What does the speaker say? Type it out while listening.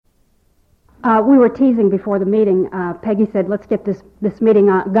We were teasing before the meeting. Peggy said, let's get this meeting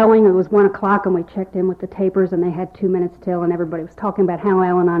going. It was 1 o'clock, and we checked in with the tapers, and they had 2 minutes till, and everybody was talking about how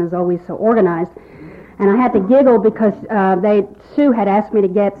Al-Anon is always so organized. And I had to giggle because Sue had asked me to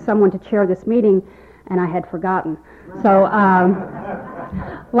get someone to chair this meeting, and I had forgotten. So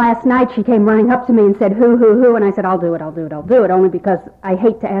last night she came running up to me and said, who, and I said, I'll do it, only because I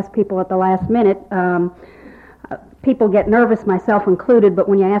hate to ask people at the last minute. People get nervous, myself included, but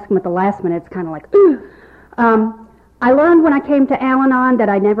when you ask them at the last minute, it's kind of like, ooh. I learned when I came to Al-Anon that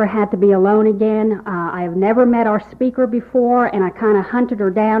I never had to be alone again. I have never met our speaker before, and I kind of hunted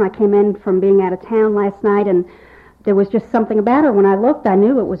her down. I came in from being out of town last night, and there was just something about her. When I looked, I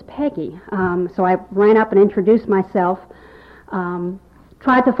knew it was Peggy. So I ran up and introduced myself,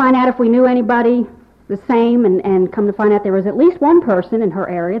 tried to find out if we knew anybody the same, and come to find out there was at least one person in her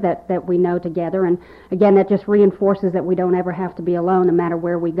area that we know together. And again, that just reinforces that we don't ever have to be alone. No matter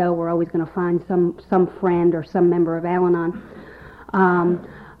where we go, we're always going to find some friend or some member of Al-Anon.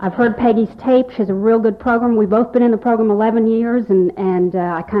 I've heard Peggy's tape. She has a real good program. We've both been in the program 11 years, and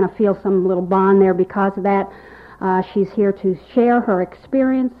I kind of feel some little bond there because of that. She's here to share her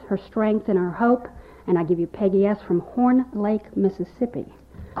experience, her strength, and her hope. And I give you Peggy S. from Horn Lake, Mississippi.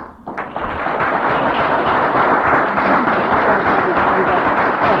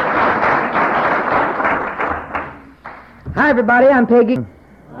 Hi, everybody. I'm Peggy.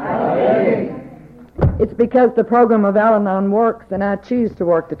 Hi, Peggy. It's because the program of Al-Anon works, and I choose to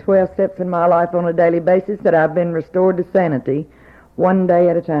work the 12 steps in my life on a daily basis, that I've been restored to sanity one day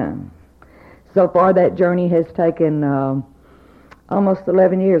at a time. So far, that journey has taken almost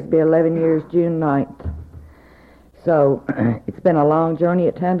 11 years. It'll be 11 years June 9th. So it's been a long journey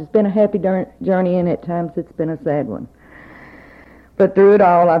at times. It's been a happy journey, and at times it's been a sad one. But through it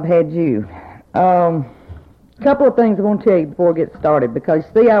all, I've had you. A couple of things I want to tell you before I get started, because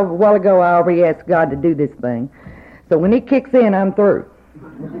see, a while ago I already asked God to do this thing. So when He kicks in, I'm through.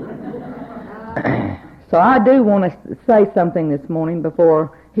 So I do want to say something this morning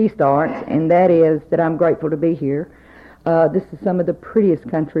before He starts, and that is that I'm grateful to be here. This is some of the prettiest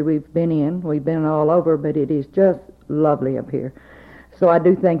country we've been in. We've been all over, but it is just lovely up here. So I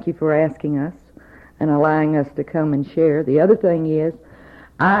do thank you for asking us and allowing us to come and share. The other thing is,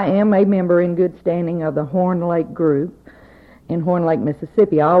 I am a member in good standing of the Horn Lake group in Horn Lake,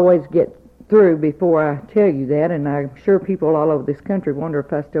 Mississippi. I always get through before I tell you that, and I'm sure people all over this country wonder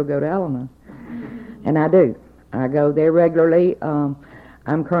if I still go to Al-Anon. And I do. I go there regularly.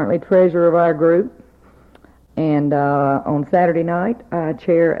 I'm currently treasurer of our group, and on Saturday night I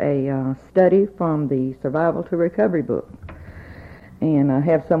chair a study from the Survival to Recovery book. And I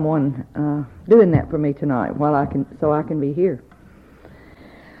have someone doing that for me tonight so I can be here.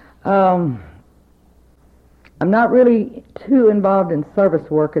 I'm not really too involved in service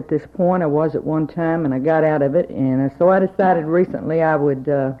work at this point. I was at one time, and I got out of it, and so I decided recently I would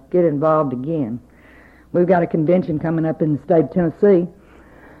get involved again. We've got a convention coming up in the state of Tennessee,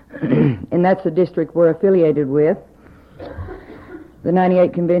 and that's the district we're affiliated with. The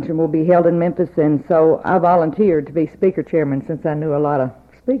 98 convention will be held in Memphis, and so I volunteered to be speaker chairman since I knew a lot of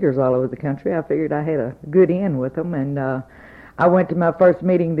speakers all over the country. I figured I had a good in with them, and I went to my first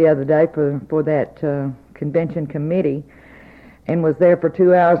meeting the other day for that convention committee and was there for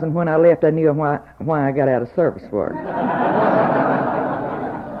 2 hours, and when I left I knew why I got out of service work.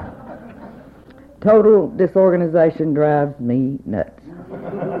 Total disorganization drives me nuts.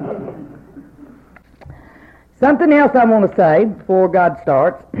 Something else I want to say before God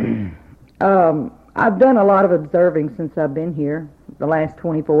starts. I've done a lot of observing since I've been here, the last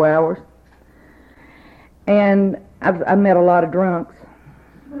 24 hours. And I've met a lot of drunks.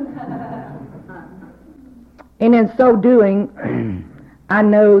 And in so doing, I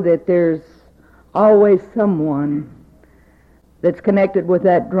know that there's always someone that's connected with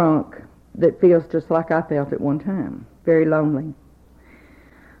that drunk that feels just like I felt at one time. Very lonely.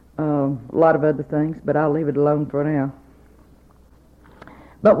 A lot of other things, but I'll leave it alone for now.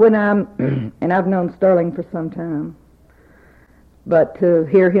 But when and I've known Sterling for some time, but to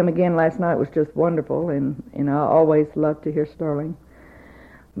hear him again last night was just wonderful, and I always love to hear Sterling.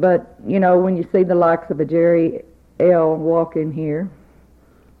 But, you know, when you see the likes of a Jerry L. walk in here,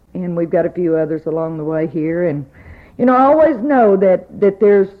 and we've got a few others along the way here, and, you know, I always know that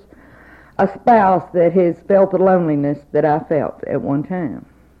there's a spouse that has felt the loneliness that I felt at one time.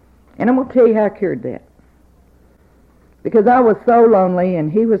 And I'm going to tell you how I cured that. Because I was so lonely,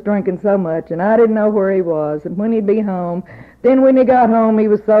 and he was drinking so much, and I didn't know where he was, and when he'd be home. Then when he got home, he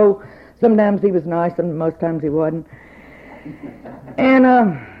was so, sometimes he was nice, and most times he wasn't. And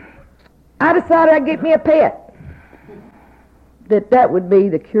I decided I'd get me a pet. that would be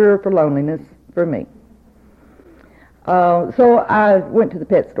the cure for loneliness for me. So I went to the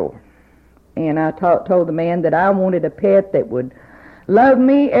pet store, and I told the man that I wanted a pet that would love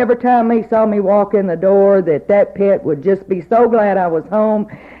me every time he saw me walk in the door, that pet would just be so glad I was home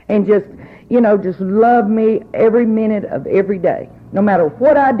and just love me every minute of every day, no matter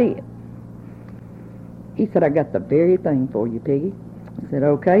what I did. He said, I got the very thing for you, Piggy. I said,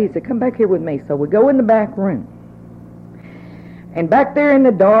 okay. He said, come back here with me. So we go in the back room. And back there in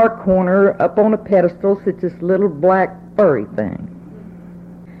the dark corner, up on a pedestal, sits this little black furry thing.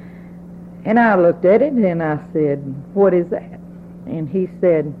 And I looked at it and I said, what is that? And he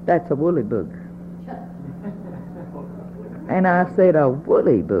said, that's a woolly booger. And I said, a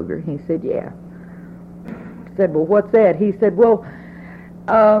woolly booger? He said, yeah. I said, well, what's that? He said, well,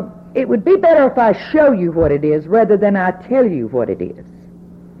 it would be better if I show you what it is rather than I tell you what it is.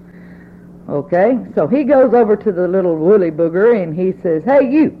 Okay, so he goes over to the little woolly booger and he says, hey,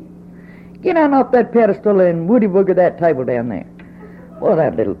 you, get on off that pedestal and woolly booger that table down there. Well,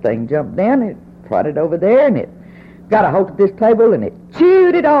 that little thing jumped down, it trotted over there, and it got a hold of this table, and it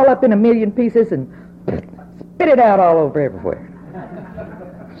chewed it all up in a million pieces and spit it out all over everywhere.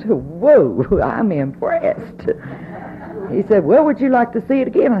 So, whoa, I'm impressed. He said, well, would you like to see it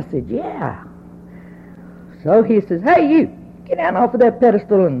again? I said, yeah. So he says, hey, you, get down off of that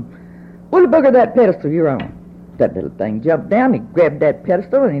pedestal and woolly booger that pedestal you're on. That little thing jumped down, he grabbed that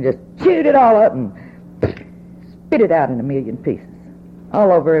pedestal, and he just chewed it all up and spit it out in a million pieces,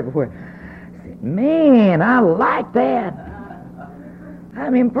 all over everywhere. I said, man, I like that.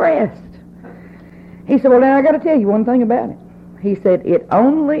 I'm impressed. He said, well, now I got to tell you one thing about it. He said, it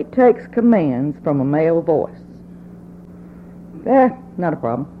only takes commands from a male voice. Not a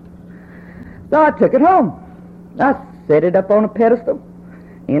problem. So I took it home. I set it up on a pedestal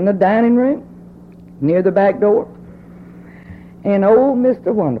in the dining room near the back door. And old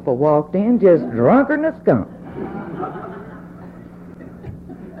Mr. Wonderful walked in just drunker than a skunk.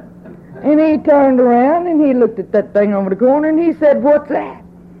 And he turned around and he looked at that thing over the corner and he said, what's that?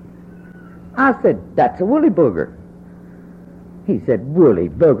 I said, that's a woolly booger. He said, woolly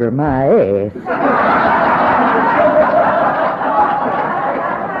booger my ass.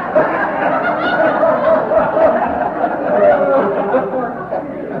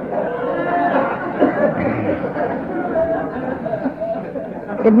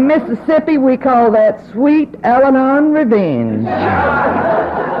 In Mississippi, we call that sweet Al-Anon revenge.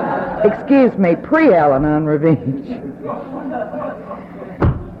 Excuse me, pre-Al-Anon revenge.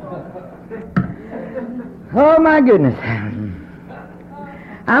 Oh, my goodness.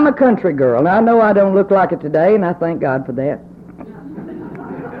 I'm a country girl, and I know I don't look like it today, and I thank God for that.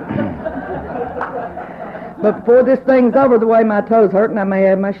 But before this thing's over, the way my toes hurt, and I may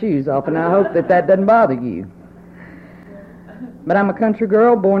have my shoes off, and I hope that doesn't bother you. But I'm a country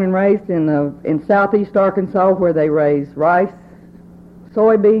girl, born and raised in southeast Arkansas, where they raise rice,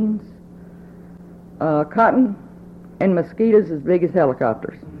 soybeans, cotton, and mosquitoes as big as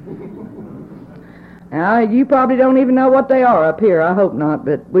helicopters. Now, you probably don't even know what they are up here. I hope not,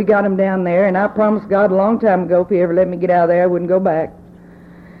 but we got them down there, and I promised God a long time ago if he ever let me get out of there, I wouldn't go back.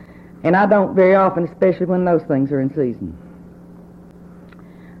 And I don't very often, especially when those things are in season.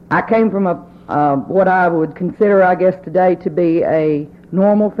 I came from what I would consider, I guess, today to be a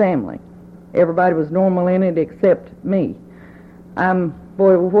normal family. Everybody was normal in it except me.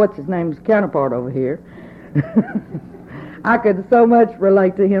 What's his name's counterpart over here. I could so much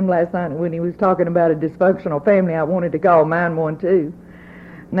relate to him last night when he was talking about a dysfunctional family. I wanted to call mine one too.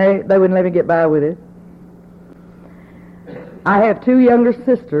 And they wouldn't let me get by with it. I have two younger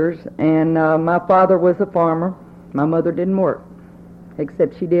sisters, and my father was a farmer. My mother didn't work,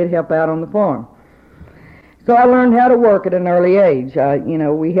 except she did help out on the farm. So I learned how to work at an early age.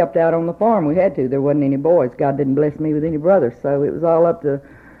 We helped out on the farm. We had to. There wasn't any boys. God didn't bless me with any brothers, so it was all up to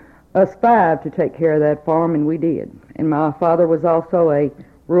us five to take care of that farm, and we did. And my father was also a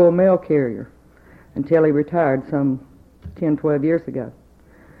rural mail carrier until he retired some 10, 12 years ago.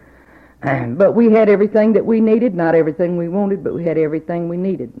 But we had everything that we needed, not everything we wanted, but we had everything we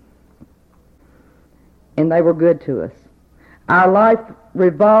needed. And they were good to us. Our life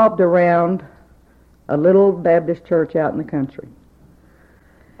revolved around a little Baptist church out in the country.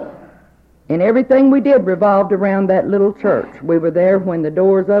 And everything we did revolved around that little church. We were there when the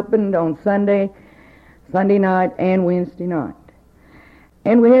doors opened on Sunday night, and Wednesday night.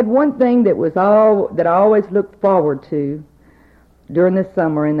 And we had one thing that I always looked forward to during the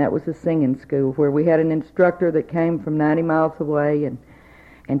summer, and that was the singing school, where we had an instructor that came from 90 miles away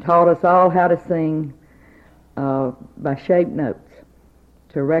and taught us all how to sing by shaped notes,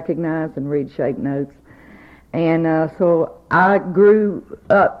 to recognize and read shaped notes. And so I grew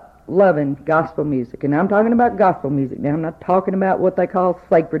up loving gospel music. And I'm talking about gospel music now. I'm not talking about what they call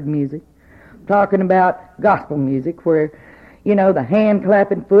sacred music. I'm talking about gospel music where, you know, the hand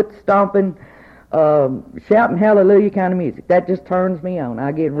clapping, foot stomping, shouting hallelujah kind of music. That just turns me on.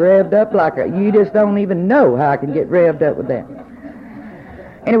 I get revved up like you just don't even know how I can get revved up with that.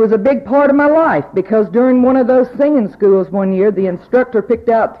 And it was a big part of my life because during one of those singing schools one year, the instructor picked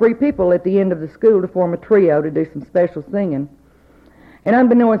out 3 people at the end of the school to form a trio to do some special singing. And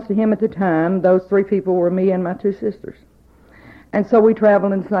unbeknownst to him at the time, those 3 people were me and my 2 sisters. And so we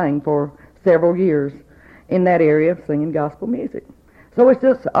traveled and sang for several years in that area singing gospel music. So it's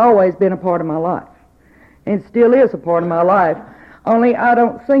just always been a part of my life. And it still is a part of my life, only I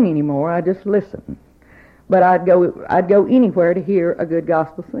don't sing anymore, I just listen. But I'd go anywhere to hear a good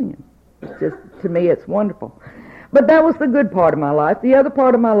gospel singing. It's just, to me, it's wonderful. But that was the good part of my life. The other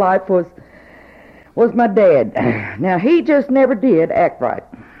part of my life was my dad. Now, he just never did act right.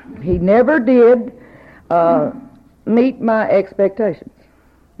 He never did meet my expectations.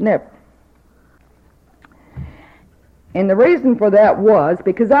 Never. And the reason for that was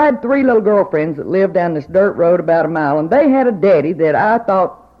because I had 3 little girlfriends that lived down this dirt road about a mile, and they had a daddy that I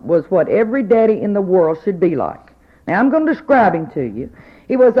thought was what every daddy in the world should be like. Now, I'm going to describe him to you.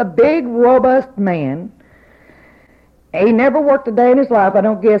 He was a big, robust man. He never worked a day in his life, I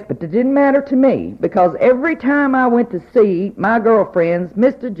don't guess, but it didn't matter to me, because every time I went to see my girlfriends,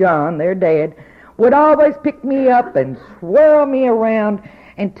 Mr. John, their dad, would always pick me up and swirl me around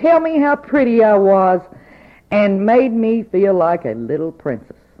and tell me how pretty I was and made me feel like a little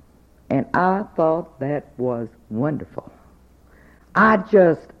princess. And I thought that was wonderful. I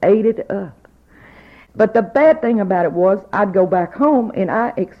just ate it up. But the bad thing about it was I'd go back home and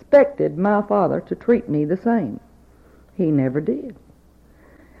I expected my father to treat me the same. He never did.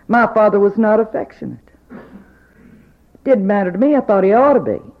 My father was not affectionate. Didn't matter to me. I thought he ought to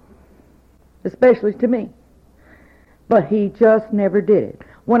be, especially to me. But he just never did it.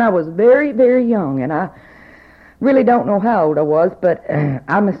 When I was very, very young, and I really don't know how old I was, but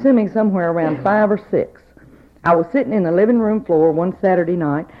I'm assuming somewhere around 5 or 6, I was sitting in the living room floor one Saturday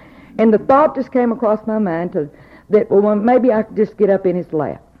night, and the thought just came across my mind that well, maybe I could just get up in his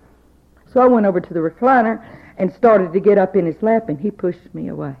lap. So I went over to the recliner and started to get up in his lap, and he pushed me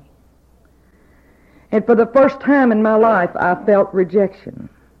away. And for the first time in my life, I felt rejection,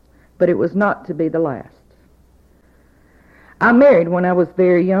 but it was not to be the last. I married when I was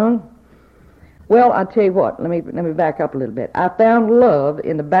very young. Well, I'll tell you what, let me back up a little bit. I found love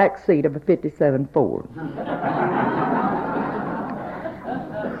in the back seat of a 57 Ford.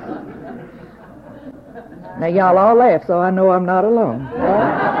 Now, y'all all laugh, so I know I'm not alone.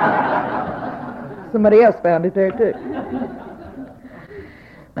 Right? Somebody else found it there, too.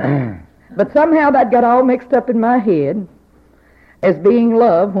 But somehow that got all mixed up in my head as being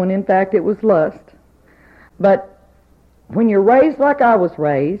love, when in fact it was lust. But when you're raised like I was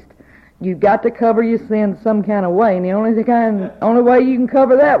raised, you've got to cover your sins some kind of way, and the only way you can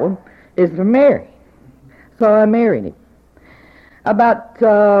cover that one is to marry. So I married him. About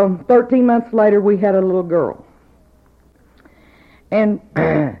 13 months later, we had a little girl. And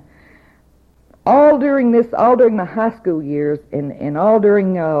all during the high school years and all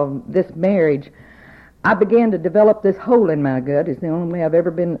during this marriage, I began to develop this hole in my gut. It's the only way I've ever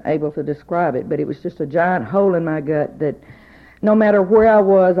been able to describe it, but it was just a giant hole in my gut that no matter where I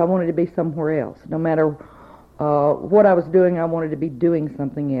was, I wanted to be somewhere else. No matter what I was doing, I wanted to be doing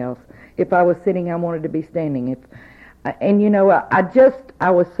something else. If I was sitting, I wanted to be standing. And you know,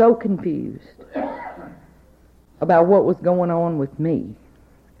 I was so confused about what was going on with me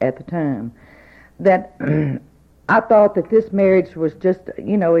at the time that I thought that this marriage was just,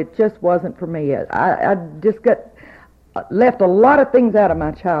 you know, it just wasn't for me. I just left a lot of things out of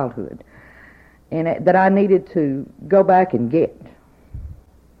my childhood and that I needed to go back and get.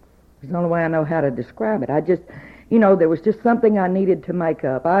 It's the only way I know how to describe it. I just, you know, there was just something I needed to make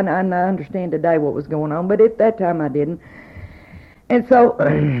up. I understand today what was going on, but at that time I didn't. And so,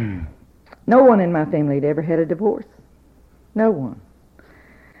 no one in my family had ever had a divorce. No one.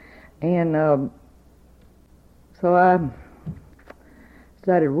 And so I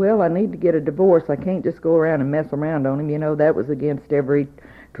decided, well, I need to get a divorce. I can't just go around and mess around on him. You know, that was against every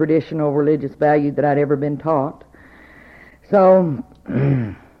traditional religious value that I'd ever been taught. So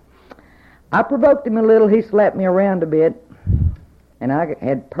I provoked him a little. He slapped me around a bit, and I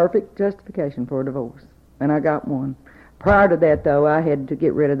had perfect justification for a divorce, and I got one. Prior to that, though, I had to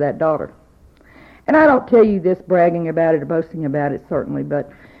get rid of that daughter. And I don't tell you this bragging about it or boasting about it, certainly, but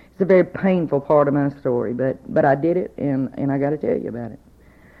it's a very painful part of my story. But I did it, and I got to tell you about it.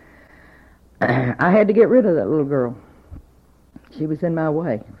 I had to get rid of that little girl. She was in my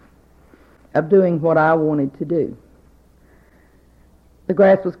way of doing what I wanted to do. The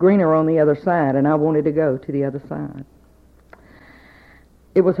grass was greener on the other side, and I wanted to go to the other side.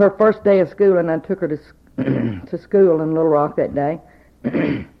 It was her first day of school, and I took her to school in Little Rock that day.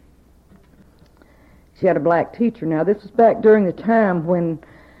 She had a black teacher. Now, this was back during the time when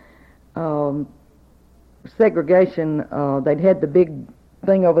segregation, they'd had the big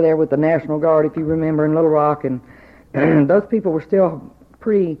thing over there with the National Guard, if you remember, in Little Rock, and those people were still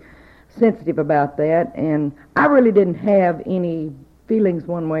pretty sensitive about that, and I really didn't have any feelings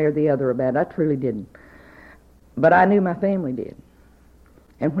one way or the other about it. I truly didn't. But I knew my family did.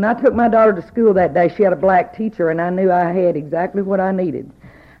 And when I took my daughter to school that day, she had a black teacher, and I knew I had exactly what I needed.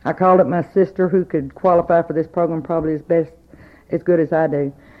 I called up my sister, who could qualify for this program probably as good as I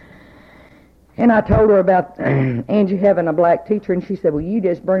do. And I told her about Angie having a black teacher, and she said, well, you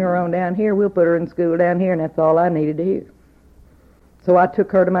just bring her on down here. We'll put her in school down here, and that's all I needed to hear. So I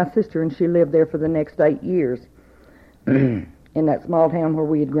took her to my sister, and she lived there for the next 8 years in that small town where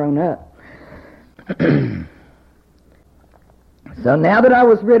we had grown up. So now that I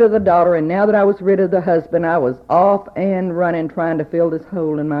was rid of the daughter, and now that I was rid of the husband, I was off and running trying to fill this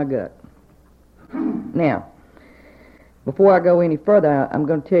hole in my gut. Now, before I go any further, I'm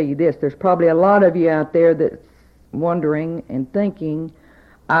going to tell you this. There's probably a lot of you out there that's wondering and thinking,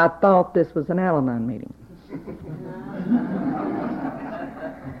 I thought this was an Al-Anon meeting.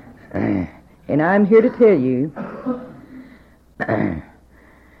 And I'm here to tell you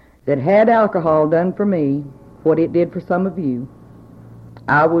that had alcohol done for me what it did for some of you,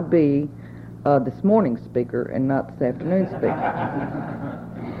 I would be this morning's speaker and not this afternoon's speaker.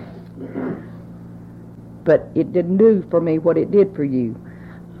 But it didn't do for me what it did for you.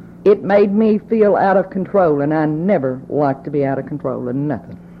 It made me feel out of control, and I never like to be out of control of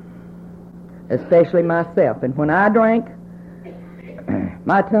nothing, especially myself. And when I drank,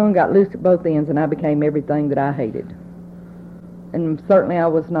 my tongue got loose at both ends, and I became everything that I hated. And certainly I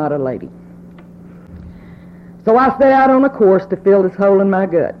was not a lady. So I set out on a course to fill this hole in my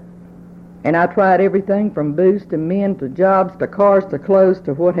gut. And I tried everything from booze to men to jobs to cars to clothes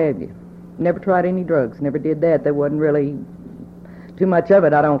to what have you. Never tried any drugs, never did that. There wasn't really too much of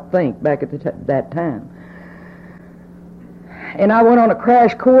it, I don't think, back at that time. And I went on a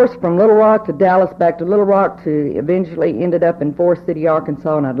crash course from Little Rock to Dallas, back to Little Rock, to eventually ended up in Forest City,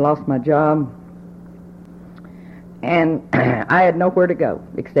 Arkansas, and I'd lost my job. And I had nowhere to go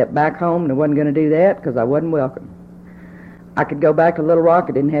except back home, and I wasn't going to do that because I wasn't welcome. I could go back to Little Rock.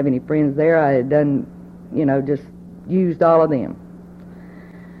 I didn't have any friends there. I had done, just used all of them.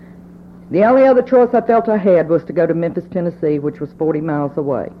 The only other choice I felt I had was to go to Memphis, Tennessee, which was 40 miles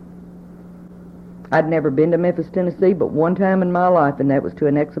away. I'd never been to Memphis, Tennessee, but one time in my life, and that was to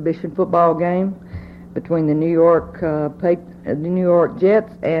an exhibition football game between the New York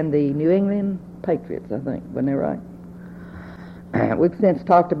Jets and the New England Patriots, I think. Wasn't that right? We've since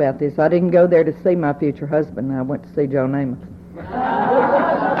talked about this. I didn't go there to see my future husband. I went to see Joe Namath.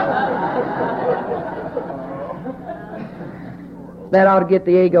 That ought to get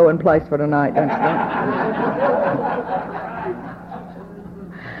the ego in place for tonight, don't you think?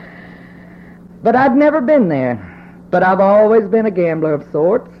 But I'd never been there. But I've always been a gambler of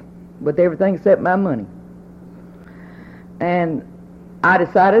sorts, with everything except my money. And I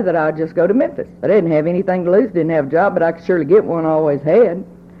decided that I'd just go to Memphis. I didn't have anything to lose, didn't have a job, but I could surely get one, I always had.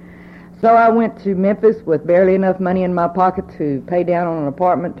 So I went to Memphis with barely enough money in my pocket to pay down on an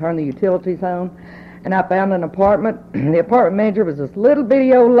apartment, turn the utilities on, and I found an apartment. The apartment manager was this little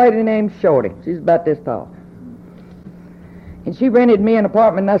bitty old lady named Shorty. She's about this tall. And she rented me an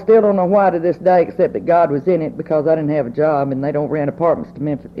apartment, and I still don't know why to this day, except that God was in it, because I didn't have a job, and they don't rent apartments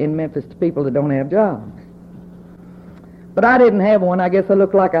in Memphis to people that don't have jobs. But I didn't have one. I guess I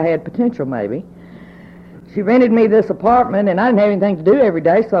looked like I had potential, maybe. She rented me this apartment, and I didn't have anything to do every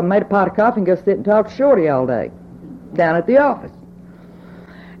day, so I made a pot of coffee and go sit and talk to Shorty all day down at the office.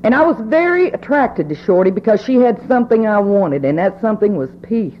 And I was very attracted to Shorty because she had something I wanted, and that something was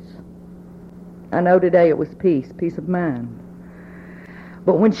peace. I know today it was peace of mind.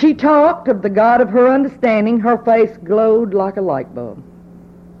 But when she talked of the God of her understanding, her face glowed like a light bulb.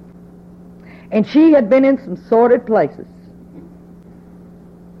 And she had been in some sordid places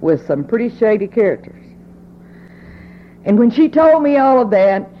with some pretty shady characters. And when she told me all of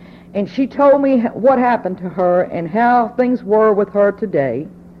that, and she told me what happened to her and how things were with her today,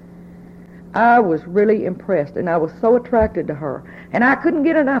 I was really impressed, and I was so attracted to her. And I couldn't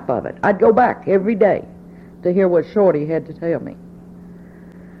get enough of it. I'd go back every day to hear what Shorty had to tell me.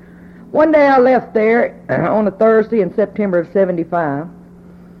 One day I left there on a Thursday in September of '75,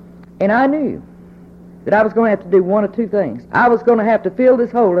 And I knew that I was going to have to do one of two things. I was going to have to fill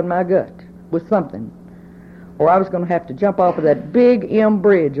this hole in my gut with something, or I was going to have to jump off of that big M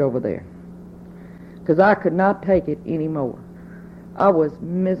bridge over there, because I could not take it anymore. I was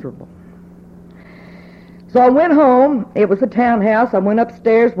miserable. So I went home. It was a townhouse. I went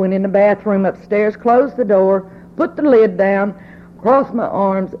upstairs, went in the bathroom upstairs, closed the door, put the lid down, crossed my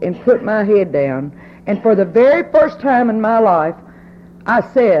arms, and put my head down. And for the very first time in my life, I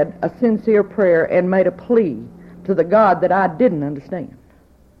said a sincere prayer and made a plea to the God that I didn't understand.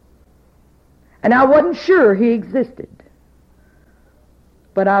 And I wasn't sure he existed.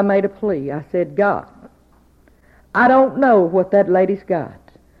 But I made a plea. I said, God, I don't know what that lady's got,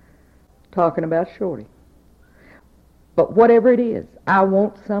 talking about Shorty. But whatever it is, I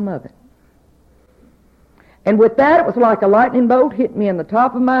want some of it. And with that, it was like a lightning bolt hit me in the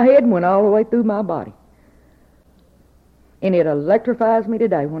top of my head and went all the way through my body. And it electrifies me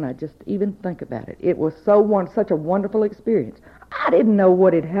today when I just even think about it. It was such a wonderful experience. I didn't know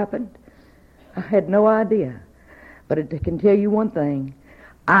what had happened. I had no idea. But I can tell you one thing.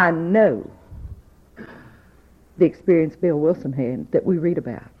 I know the experience Bill Wilson had that we read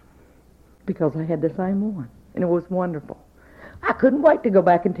about, because I had the same one. And it was wonderful. I couldn't wait to go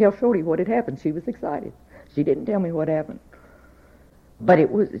back and tell Shorty what had happened. She was excited. She didn't tell me what happened. But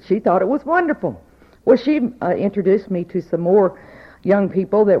she thought it was wonderful. Well, she introduced me to some more young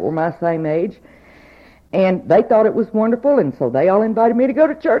people that were my same age, and they thought it was wonderful, and so they all invited me to go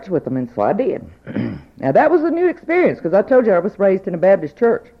to church with them, and so I did. Now, that was a new experience, because I told you I was raised in a Baptist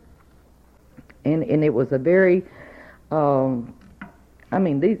church, and it was a very,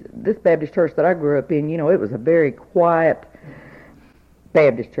 this Baptist church that I grew up in, it was a very quiet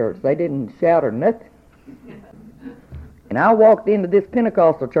Baptist church. They didn't shout or nothing. And I walked into this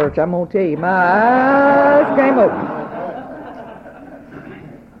Pentecostal church, I'm going to tell you, my eyes came open.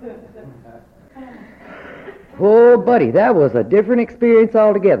 Oh, buddy, that was a different experience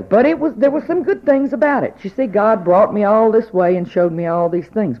altogether. But there were some good things about it. You see, God brought me all this way and showed me all these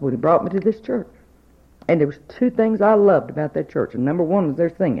things when he brought me to this church. And there was two things I loved about that church. And number one was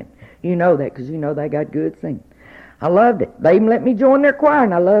their singing. You know that, because you know they got good singing. I loved it. They even let me join their choir,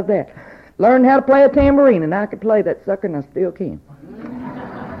 and I loved that. Learned how to play a tambourine, and I could play that sucker, and I still can.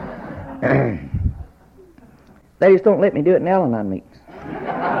 They just don't let me do it in Al-Anon meetings.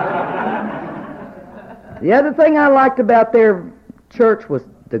 The other thing I liked about their church was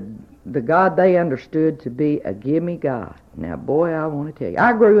the God they understood to be a gimme God. Now, boy, I want to tell you,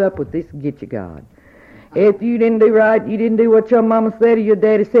 I grew up with this get you God. If you didn't do right, you didn't do what your mama said or your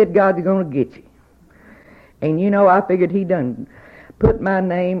daddy said, God's going to get you. And I figured he done put my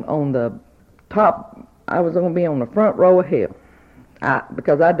name on the top. I was going to be on the front row of hell,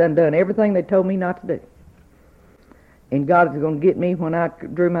 because I'd done everything they told me not to do. And God was going to get me when I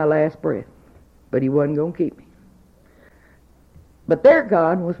drew my last breath, but he wasn't going to keep me. But their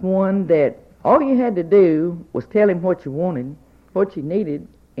God was one that all you had to do was tell him what you wanted, what you needed,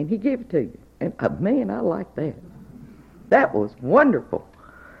 and he gave it to you. And man, I liked that. That was wonderful.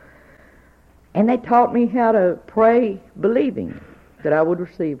 And they taught me how to pray believing that I would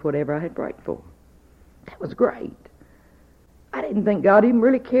receive whatever I had prayed for. That was great. I didn't think God even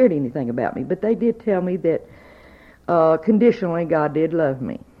really cared anything about me, but they did tell me that conditionally God did love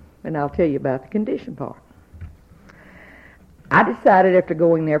me. And I'll tell you about the condition part. I decided after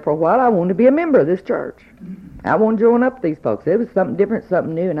going there for a while I wanted to be a member of this church. I wanted to join up with these folks. It was something different,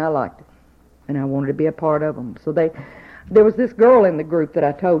 something new, and I liked it. And I wanted to be a part of them. So there was this girl in the group that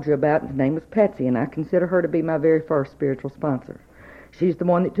I told you about, and her name was Patsy, and I consider her to be my very first spiritual sponsor. She's the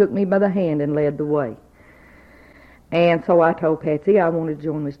one that took me by the hand and led the way. And so I told Patsy I wanted to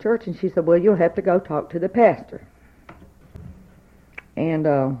join this church, and she said, well, you'll have to go talk to the pastor. And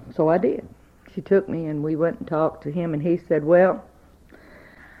so I did. She took me, and we went and talked to him, and he said, well,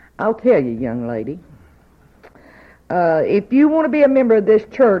 I'll tell you, young lady, if you want to be a member of this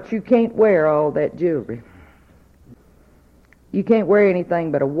church, you can't wear all that jewelry. You can't wear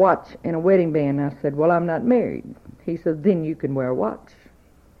anything but a watch and a wedding band. I said, well, I'm not married. He said, then you can wear a watch.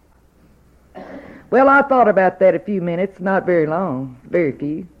 Well, I thought about that a few minutes, not very long, very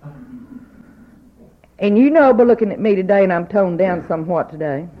few. And by looking at me today, and I'm toned down somewhat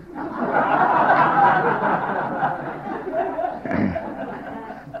today,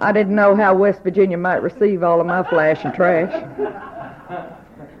 I didn't know how West Virginia might receive all of my flash and trash.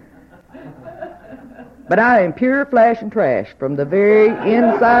 But I am pure flash and trash from the very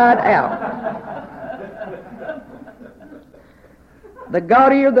inside out. The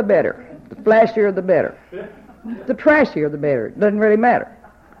gaudier the better. The flashier the better. The trashier the better. It doesn't really matter.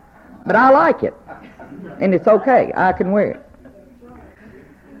 But I like it. And it's okay. I can wear it.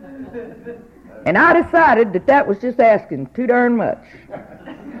 And I decided that was just asking too darn much.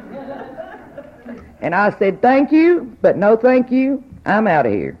 And I said, thank you, but no thank you. I'm out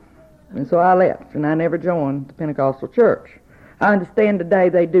of here. And so I left, and I never joined the Pentecostal church. I understand today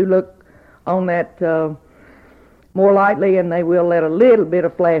they do look on that more lightly, and they will let a little bit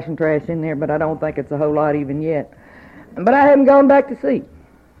of flash and trash in there, but I don't think it's a whole lot even yet. But I haven't gone back to see.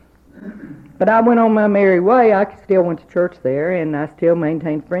 But I went on my merry way. I still went to church there, and I still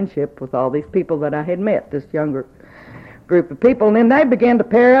maintained friendship with all these people that I had met, this younger group of people. And then they began to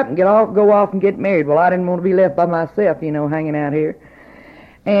pair up and go off and get married. Well, I didn't want to be left by myself, hanging out here.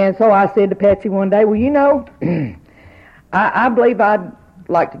 And so I said to Patsy one day, well, I believe I'd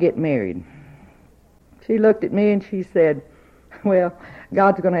like to get married. She looked at me and she said, well,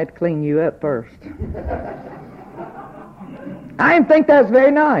 God's going to have to clean you up first. I didn't think that was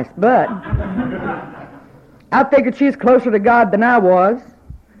very nice, but I figured she's closer to God than I was,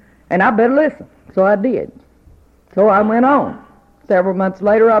 and I better listen. So I did. So I went on. Several months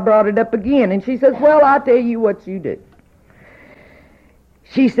later, I brought it up again, and she says, well, I'll tell you what you do.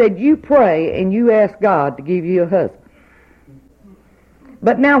 She said, you pray and you ask God to give you a husband.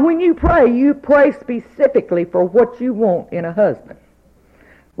 But now when you pray specifically for what you want in a husband.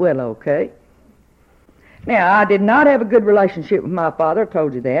 Well, okay. Now, I did not have a good relationship with my father, I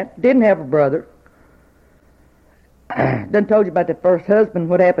told you that. Didn't have a brother. Done told you about the first husband,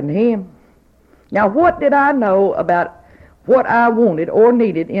 what happened to him. Now, what did I know about what I wanted or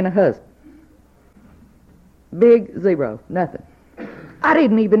needed in a husband? Big zero, nothing. I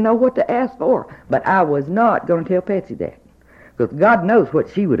didn't even know what to ask for, but I was not going to tell Patsy that, because God knows what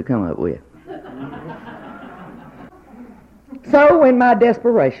she would have come up with. So, in my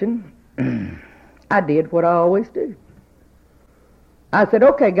desperation, I did what I always do. I said,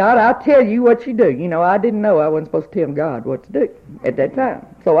 okay, God, I'll tell you what you do. I didn't know I wasn't supposed to tell God what to do at that time.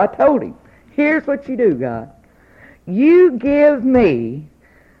 So I told him, here's what you do, God. You give me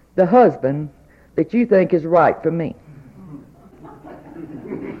the husband that you think is right for me.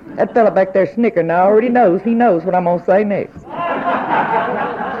 That fella back there snickering, I already knows. He knows what I'm going to say next.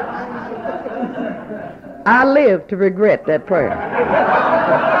 I live to regret that prayer.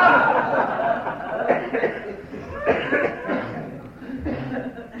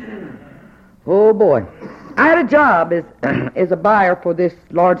 Oh, boy. I had a job as a buyer for this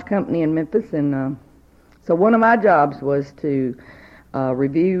large company in Memphis, and so one of my jobs was to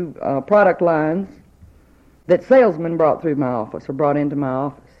review product lines that salesmen brought through my office or brought into my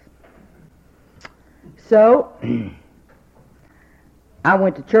office. So I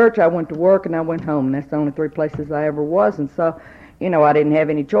went to church, I went to work, and I went home. And that's the only three places I ever was. And so, I didn't have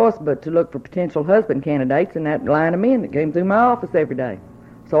any choice but to look for potential husband candidates in that line of men that came through my office every day.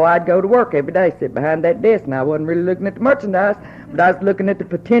 So I'd go to work every day, sit behind that desk, and I wasn't really looking at the merchandise, but I was looking at the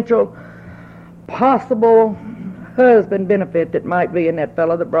potential possible husband benefit that might be in that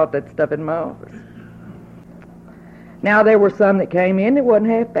fellow that brought that stuff in my office. Now, there were some that came in that wasn't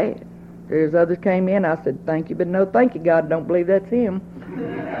half bad. There's others came in, I said, thank you, but no thank you, God, don't believe that's him.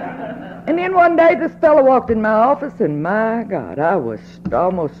 And then one day this fellow walked in my office, and my God, I was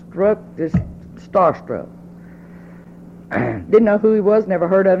almost struck, just starstruck. Didn't know who he was, never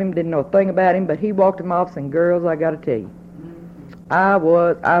heard of him, didn't know a thing about him, but he walked in my office, and girls, I got to tell you, I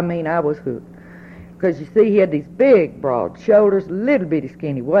was hooked. Because you see, he had these big, broad shoulders, little bitty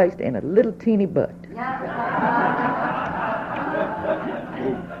skinny waist, and a little teeny butt.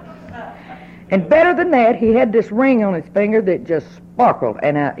 And better than that, he had this ring on his finger that just sparkled,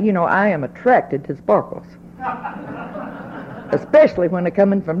 and I am attracted to sparkles. Especially when they're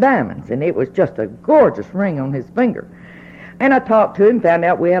coming from diamonds, and it was just a gorgeous ring on his finger. And I talked to him, found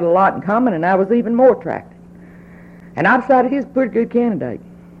out we had a lot in common, and I was even more attracted. And I decided he was a pretty good candidate.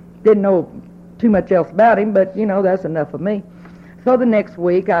 Didn't know too much else about him, but, that's enough of me. So the next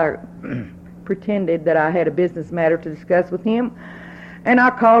week, I pretended that I had a business matter to discuss with him, and I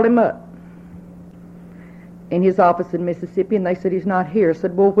called him up in his office in Mississippi, and they said, he's not here. I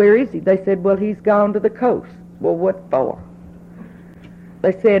said, well, where is he? They said, well, he's gone to the coast. Well, what for?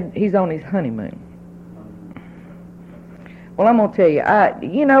 They said, he's on his honeymoon. Well, I'm going to tell you,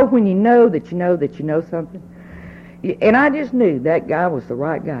 when you know that you know that you know something, and I just knew that guy was the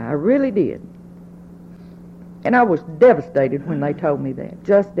right guy. I really did. And I was devastated when they told me that,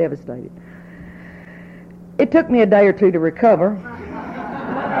 just devastated. It took me a day or two to recover.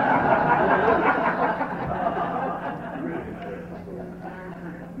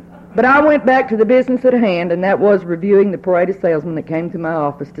 But I went back to the business at hand, and that was reviewing the parade of salesmen that came to my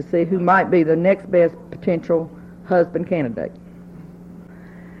office to see who might be the next best potential husband candidate.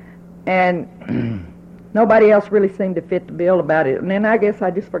 And Nobody else really seemed to fit the bill about it. And then I guess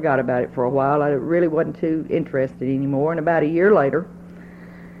I just forgot about it for a while. I really wasn't too interested anymore. And about a year later,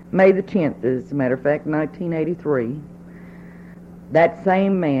 May the 10th, as a matter of fact, 1983, that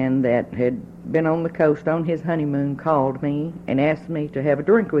same man that had been on the coast on his honeymoon called me and asked me to have a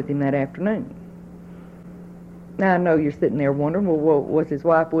drink with him that afternoon. Now, I know you're sitting there wondering, well, was his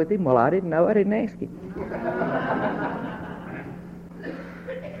wife with him? Well, I didn't know. I didn't ask him.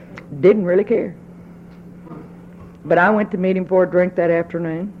 Didn't really care. But I went to meet him for a drink that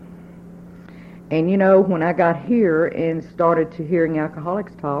afternoon. And you know, when I got here and started to hearing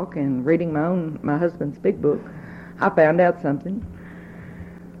alcoholics talk and reading my husband's big book, I found out something.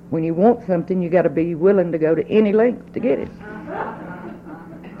 When you want something, you got to be willing to go to any length to get it.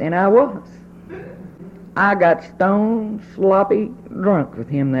 And I was. I got stone sloppy drunk with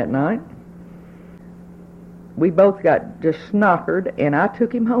him that night. We both got just snockered, and I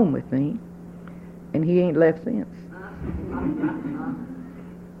took him home with me, and he ain't left since.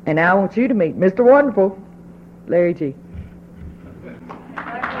 And now I want you to meet Mr. Wonderful, Larry G.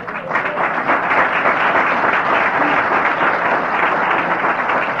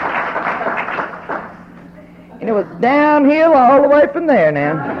 And it was downhill all the way from there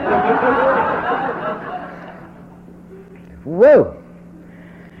now. Whoa.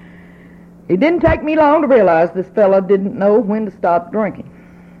 It didn't take me long to realize this fella didn't know when to stop drinking.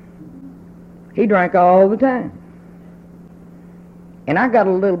 He drank all the time. And I got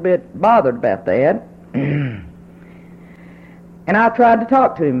a little bit bothered about that. And I tried to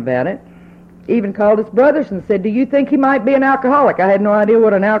talk to him about it. Even called his brothers and said, do you think he might be an alcoholic? I had no idea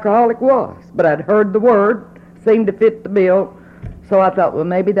what an alcoholic was. But I'd heard the word, seemed to fit the bill. So I thought, well,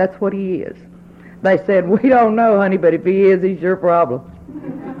 maybe that's what he is. They said, we don't know, honey, but if he is, he's your problem.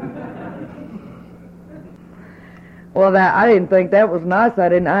 Well, I didn't think that was nice. I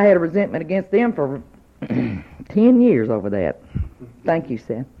had a resentment against them for 10 years over that. Thank you,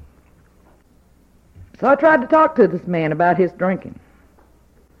 Seth. So I tried to talk to this man about his drinking.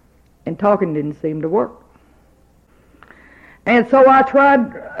 And talking didn't seem to work. And so I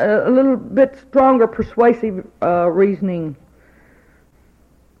tried a little bit stronger persuasive reasoning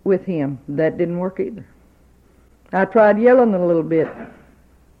with him. That didn't work either. I tried yelling a little bit.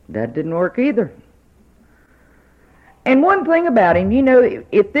 That didn't work either. And one thing about him, you know,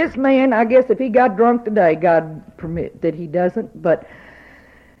 if this man, I guess if he got drunk today, God permit that he doesn't, but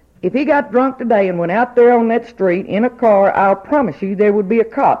if he got drunk today and went out there on that street in a car, I'll promise you there would be a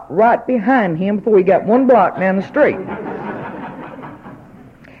cop right behind him before he got 1 block down the street.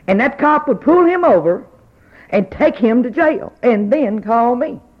 And that cop would pull him over and take him to jail and then call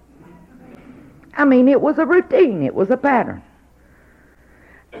me. I mean, it was a routine. It was a pattern.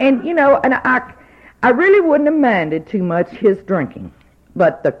 And, you know, and I really wouldn't have minded too much his drinking,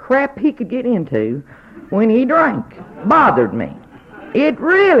 but the crap he could get into when he drank bothered me. It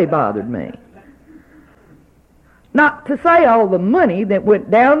really bothered me. Not to say all the money that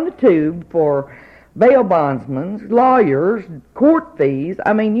went down the tube for bail bondsmen, lawyers, court fees,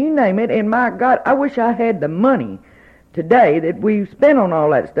 I mean, you name it, and my God, I wish I had the money today that we spent on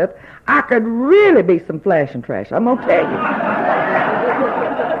all that stuff. I could really be some flash and trash, I'm going to tell you.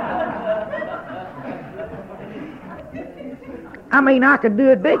 I mean, I could do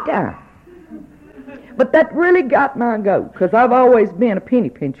it big time. But that really got my goat, because I've always been a penny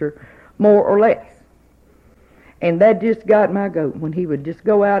pincher, more or less. And that just got my goat when he would just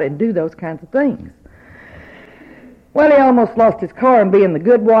go out and do those kinds of things. Well, he almost lost his car and being the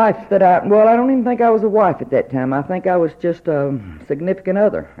good wife that I don't even think I was a wife at that time. I think I was just a significant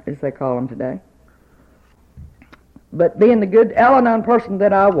other, as they call them today. But being the good Al-Anon person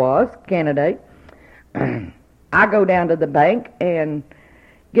that I was, candidate, I go down to the bank and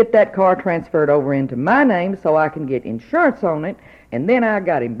get that car transferred over into my name so I can get insurance on it, and then I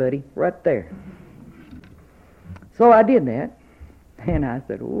got him, buddy, right there. So I did that, and I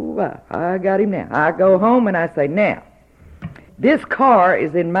said, oh, I got him now. I go home and I say, now, this car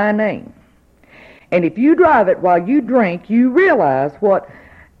is in my name, and if you drive it while you drink, you realize what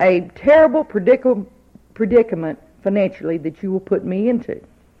a terrible predicament financially that you will put me into.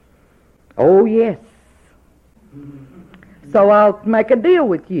 Oh, yes. So I'll make a deal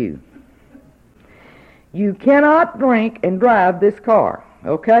with you. You cannot drink and drive this car,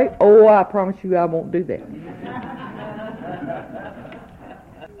 okay? Oh, I promise you I won't do that.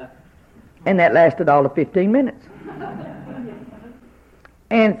 And that lasted all of 15 minutes.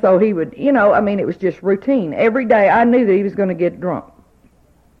 And so he would, you know, I mean, it was just routine. Every day I knew that he was going to get drunk.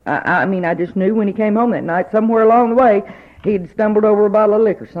 I mean, I just knew when he came home that night, somewhere along the way, he'd stumbled over a bottle of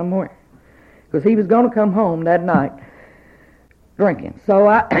liquor somewhere. Because he was going to come home that night drinking. So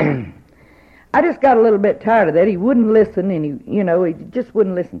I just got a little bit tired of that. He wouldn't listen, and he just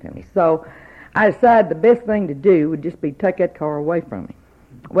wouldn't listen to me. So I decided the best thing to do would just be take that car away from him.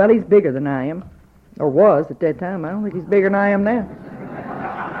 Well, he's bigger than I am, or was at that time. I don't think he's bigger than I am now.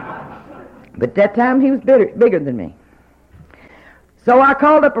 But at that time, he was bigger than me. So I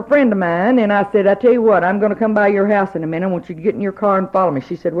called up a friend of mine, and I said, I tell you what, I'm going to come by your house in a minute. I want you to get in your car and follow me.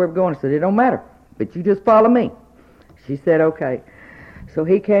 She said, where are we going? I said, it don't matter, but you just follow me. She said, okay. So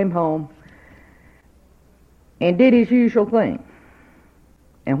he came home and did his usual thing.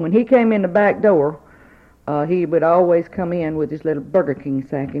 And when he came in the back door, he would always come in with his little Burger King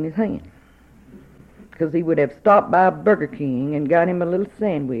sack in his hand. Because he would have stopped by Burger King and got him a little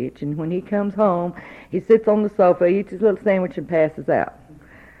sandwich, and when he comes home, he sits on the sofa, eats his little sandwich, and passes out.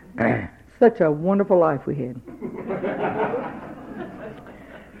 Such a wonderful life we had.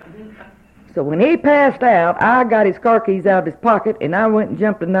 So when he passed out, I got his car keys out of his pocket, and I went and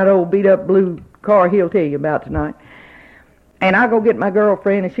jumped in that old beat-up blue car he'll tell you about tonight. And I go get my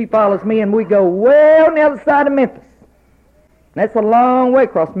girlfriend, and she follows me, and we go well on the other side of Memphis. That's a long way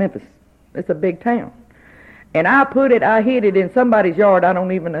across Memphis. It's a big town. And I hid it in somebody's yard. I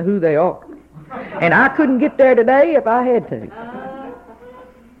don't even know who they are. And I couldn't get there today if I had to.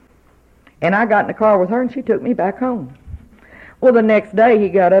 And I got in the car with her, and she took me back home. Well, the next day he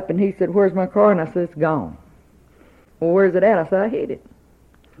got up, and he said, where's my car? And I said, it's gone. Well, where's it at? I said, I hid it.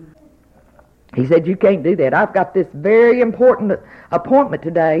 He said, you can't do that. I've got this very important appointment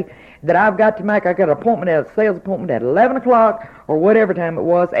today that I've got to make. I got a sales appointment at 11 o'clock or whatever time it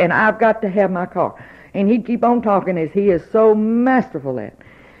was, and I've got to have my car. And he'd keep on talking, as he is so masterful at,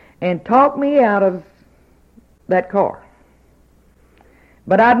 and talk me out of that car.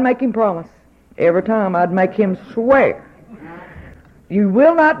 But I'd make him promise. Every time I'd make him swear, you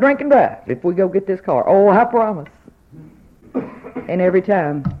will not drink and drive if we go get this car. Oh, I promise. And every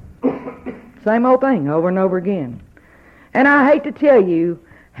time, same old thing over and over again. And I hate to tell you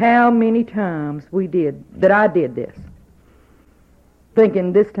how many times I did this,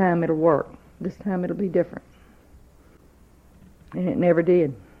 thinking this time it'll work. This time it'll be different. And it never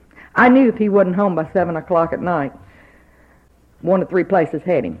did. I knew if he wasn't home by 7 o'clock at night, one of three places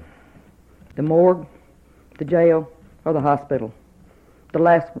had him. The morgue, the jail, or the hospital.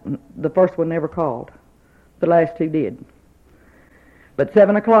 The first one never called. The last two did. But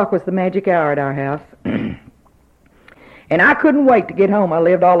 7 o'clock was the magic hour at our house. And I couldn't wait to get home. I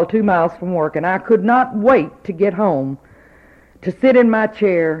lived all of 2 miles from work, and I could not wait to get home to sit in my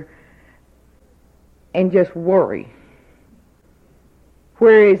chair and just worry.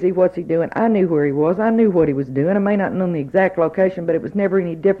 Where is he? What's he doing? I knew where he was. I knew what he was doing. I may not know the exact location, but it was never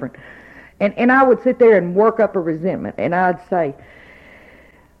any different. And I would sit there and work up a resentment, and I'd say,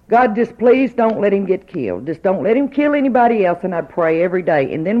 God, just please don't let him get killed. Just don't let him kill anybody else. And I'd pray every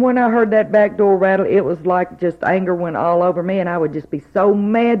day. And then when I heard that back door rattle, it was like just anger went all over me, and I would just be so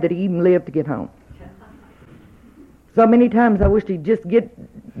mad that he even lived to get home. So many times I wished he'd just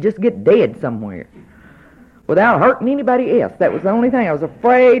get dead somewhere without hurting anybody else. That was the only thing. I was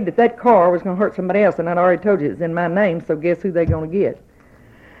afraid that car was going to hurt somebody else, and I'd already told you it's in my name, so guess who they're going to get.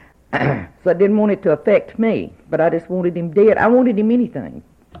 So I didn't want it to affect me, but I just wanted him dead. I wanted him anything,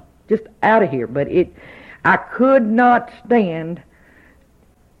 just out of here. But I could not stand,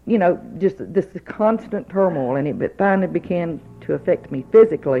 just this constant turmoil, and it finally began to affect me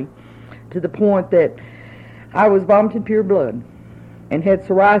physically to the point that I was vomiting pure blood and had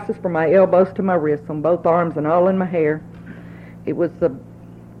psoriasis from my elbows to my wrists on both arms and all in my hair. It was the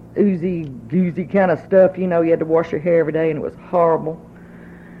oozy, goozy kind of stuff, you had to wash your hair every day, and it was horrible.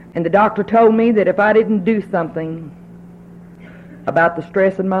 And the doctor told me that if I didn't do something about the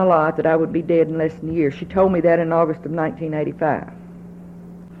stress in my life, that I would be dead in less than a year. She told me that in August of 1985.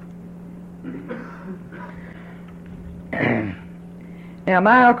 Now,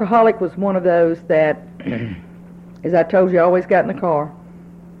 my alcoholic was one of those that, as I told you, I always got in the car,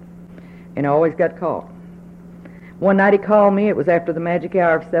 and I always got caught. One night he called me. It was after the magic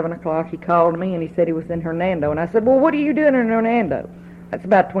hour of 7 o'clock. He called me, and he said he was in Hernando. And I said, well, what are you doing in Hernando? That's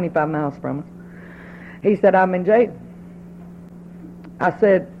about 25 miles from us. He said, I'm in jail. I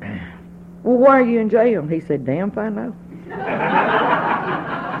said, well, why are you in jail? He said, damn if I know.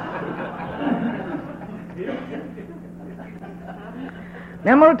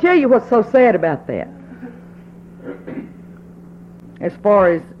 Now, I'm going to tell you what's so sad about that. As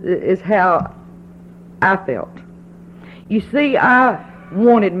far as how I felt. You see, I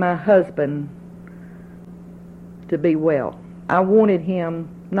wanted my husband to be well. I wanted him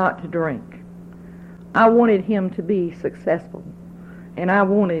not to drink. I wanted him to be successful. And I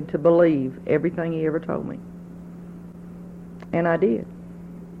wanted to believe everything he ever told me. And I did.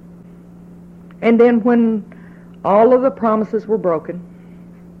 And then when all of the promises were broken,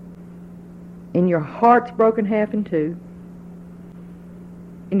 and your heart's broken half in two,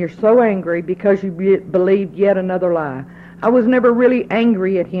 and you're so angry because you believed yet another lie. I was never really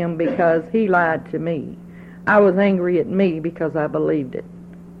angry at him because he lied to me. I was angry at me because I believed it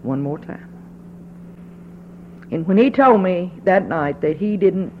one more time. And when he told me that night that he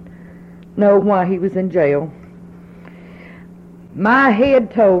didn't know why he was in jail, my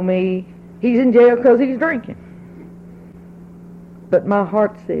head told me he's in jail because he's drinking. But my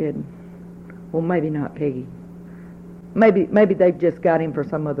heart said, well, maybe not, Peggy. Maybe they've just got him for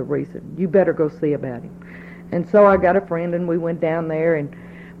some other reason. You better go see about him. And so I got a friend, and we went down there, and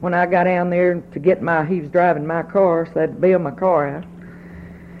when I got down there to get he was driving my car, so I had to bail my car out.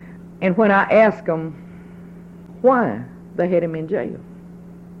 And when I asked them why they had him in jail,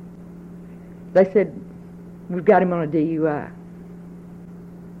 they said, we've got him on a DUI.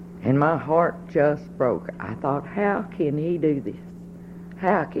 And my heart just broke. I thought, how can he do this?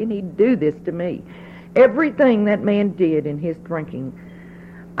 How can he do this to me? Everything that man did in his drinking,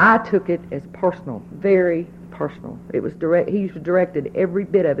 I took it as personal, very personal. It was he directed every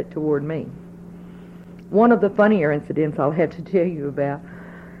bit of it toward me. One of the funnier incidents I'll have to tell you about,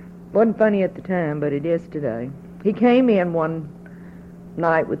 wasn't funny at the time, but it is today. He came in one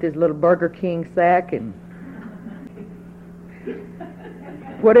night with his little Burger King sack, and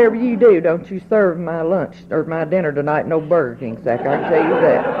whatever you do, don't you serve my lunch or my dinner tonight no Burger King sack, I can tell you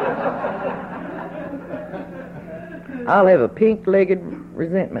that. I'll have a pink-legged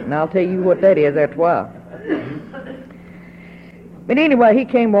resentment, and I'll tell you what that is after a while. But anyway, he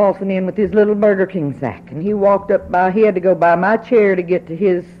came waltzing in with his little Burger King sack, and he walked up by, he had to go by my chair to get to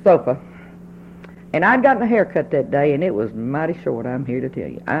his sofa. And I'd gotten a haircut that day, and it was mighty short, I'm here to tell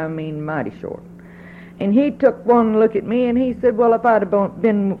you. I mean mighty short. And he took one look at me, and he said, well, if I'd have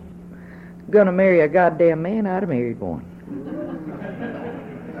been going to marry a goddamn man, I'd have married one.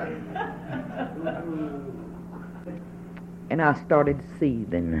 And I started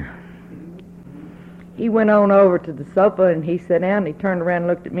seething. He went on over to the sofa, and he sat down, and he turned around and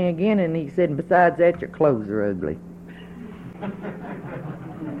looked at me again, and he said, besides that, your clothes are ugly.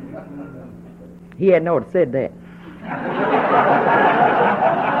 He hadn't ought to said that.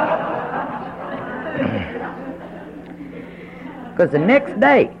 Because the next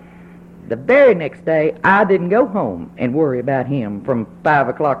day, the very next day, I didn't go home and worry about him from 5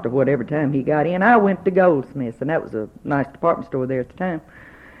 o'clock to whatever time he got in. I went to Goldsmith's, and that was a nice department store there at the time.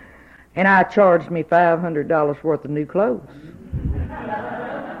 And I charged me $500 worth of new clothes.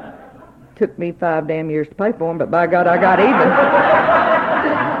 Took me 5 damn years to pay for them, but by God, I got even.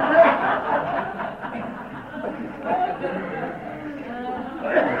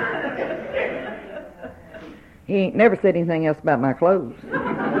 He ain't never said anything else about my clothes.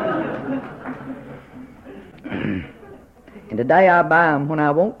 And today I buy them when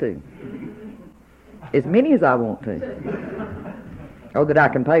I want to. As many as I want to. Or that I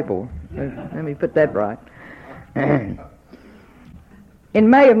can pay for. Let me put that right. In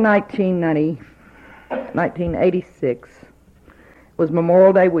May of 1986 was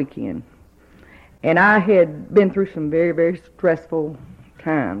Memorial Day weekend. And I had been through some very, very stressful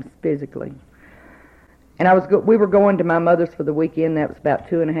times physically. And we were going to my mother's for the weekend. That was about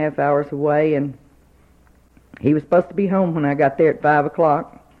 2.5 hours away, and he was supposed to be home when I got there at 5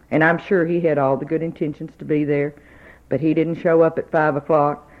 o'clock, and I'm sure he had all the good intentions to be there, but he didn't show up at 5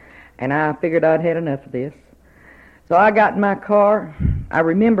 o'clock, and I figured I'd had enough of this. So I got in my car. I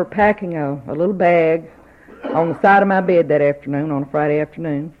remember packing a little bag on the side of my bed that afternoon, on a Friday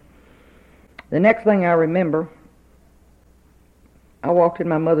afternoon. The next thing I remember, I walked in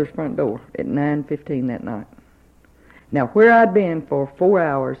my mother's front door at 9:15 that night. Now, where I'd been for 4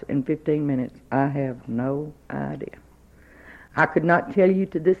 hours and 15 minutes, I have no idea. I could not tell you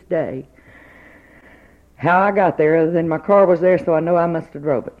to this day how I got there, other than my car was there, so I know I must have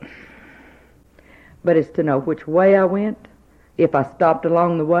drove it. But as to know which way I went, if I stopped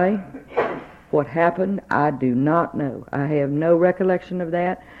along the way, what happened, I do not know. I have no recollection of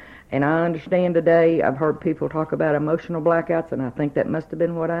that. And I understand today, I've heard people talk about emotional blackouts, and I think that must have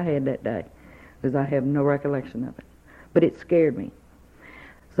been what I had that day, because I have no recollection of it. But it scared me.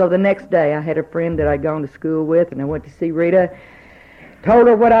 So the next day, I had a friend that I'd gone to school with, and I went to see Rita, told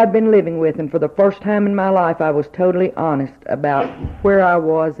her what I'd been living with, and for the first time in my life, I was totally honest about where I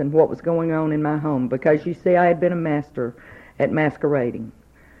was and what was going on in my home, because you see, I had been a master at masquerading.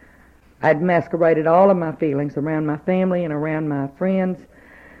 I'd masqueraded all of my feelings around my family and around my friends,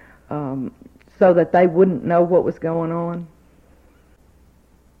 so that they wouldn't know what was going on.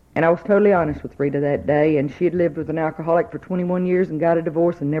 And I was totally honest with Rita that day, and she had lived with an alcoholic for 21 years and got a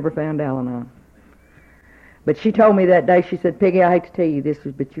divorce and never found Al-Anon. But she told me that day, she said, Peggy, I hate to tell you this,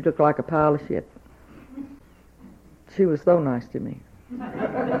 but you look like a pile of shit. She was so nice to me.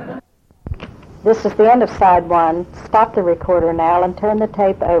 This is the end of side one. Stop the recorder now and turn the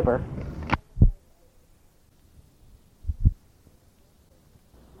tape over.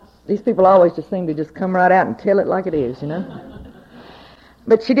 These people always just seem to just come right out and tell it like it is, you know.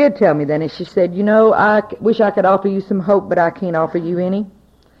 But she did tell me then, and she said, you know, I wish I could offer you some hope, but I can't offer you any.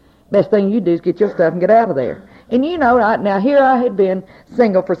 Best thing you do is get your stuff and get out of there. And you know, now here I had been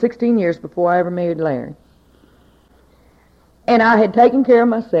single for 16 years before I ever married Larry. And I had taken care of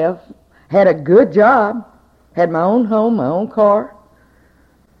myself, had a good job, had my own home, my own car.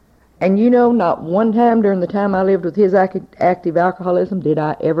 And you know, not one time during the time I lived with his active alcoholism did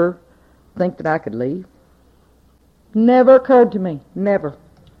I ever think that I could leave. Never occurred to me. Never.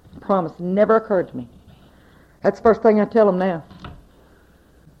 I promise, never occurred to me. That's the first thing I tell them now.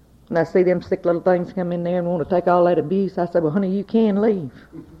 And I see them sick little things come in there and want to take all that abuse. I say, well, honey, you can leave.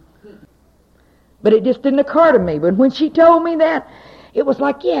 But it just didn't occur to me. But when she told me that, it was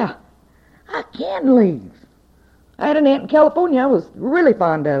like, yeah, I can leave. I had an aunt in California I was really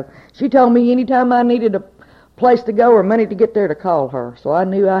fond of. She told me anytime I needed a place to go or money to get there to call her. So I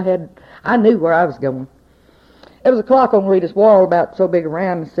knew where I was going. There was a clock on Rita's wall about so big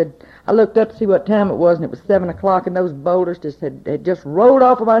around, and said, I looked up to see what time it was, and it was 7 o'clock, and those boulders had just rolled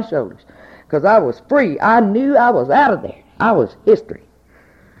off of my shoulders. Because I was free. I knew I was out of there. I was history.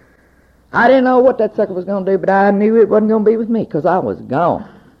 I didn't know what that sucker was going to do, but I knew it wasn't going to be with me, because I was gone.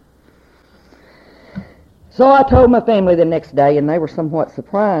 So I told my family the next day, and they were somewhat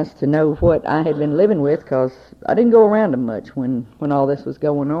surprised to know what I had been living with, because I didn't go around them much when all this was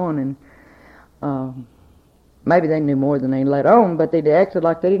going on, and maybe they knew more than they let on, but they acted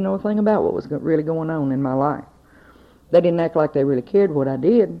like they didn't know a thing about what was really going on in my life. They didn't act like they really cared what I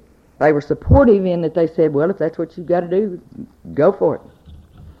did. They were supportive in that they said, well, if that's what you've got to do, go for it.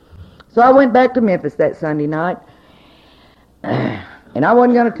 So I went back to Memphis that Sunday night, and I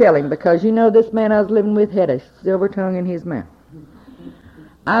wasn't going to tell him, because you know this man I was living with had a silver tongue in his mouth.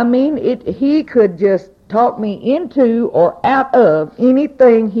 I mean, he could just talk me into or out of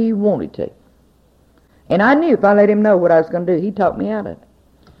anything he wanted to. And I knew if I let him know what I was going to do, he'd talk me out of it.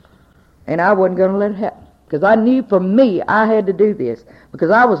 And I wasn't going to let it happen. Because I knew for me, I had to do this.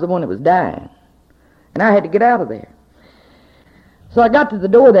 Because I was the one that was dying. And I had to get out of there. So I got to the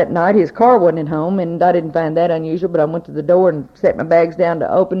door that night. His car wasn't at home, and I didn't find that unusual. But I went to the door and set my bags down to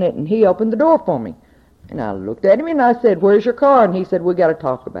open it, and he opened the door for me. And I looked at him, and I said, where's your car? And he said, we got to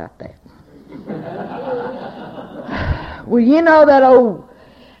talk about that. Well, you know that old...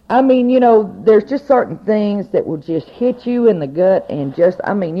 I mean, you know, there's just certain things that will just hit you in the gut and just,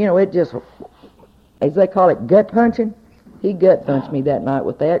 I mean, you know, it just, as they call it, gut punching. He gut punched me that night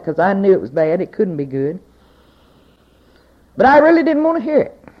with that because I knew it was bad. It couldn't be good. But I really didn't want to hear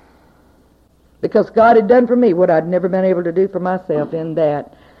it because God had done for me what I'd never been able to do for myself, in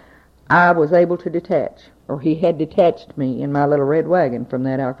that I was able to detach, or he had detached me in my little red wagon from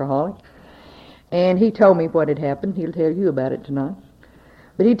that alcoholic. And he told me what had happened. He'll tell you about it tonight.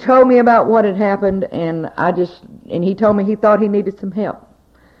 But he told me about what had happened, and he told me he thought he needed some help.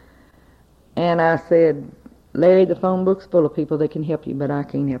 And I said, Larry, the phone book's full of people that can help you, but I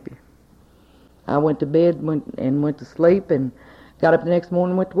can't help you. I went to bed went to sleep, and got up the next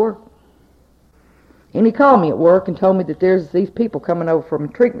morning and went to work. And he called me at work and told me that there's these people coming over from a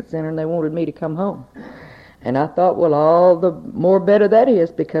treatment center, and they wanted me to come home. And I thought, well, all the more better that is,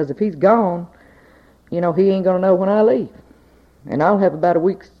 because if he's gone, you know, he ain't going to know when I leave. And I'll have about a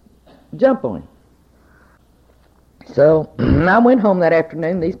week's jump on him. So I went home that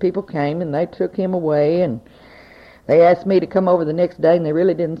afternoon. These people came, and they took him away, and they asked me to come over the next day, and they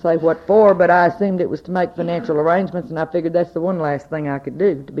really didn't say what for, but I assumed it was to make financial arrangements, and I figured that's the one last thing I could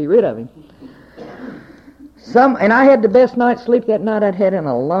do, to be rid of him. And I had the best night's sleep that night I'd had in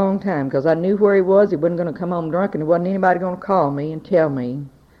a long time, because I knew where he was. He wasn't going to come home drunk, and there wasn't anybody going to call me and tell me,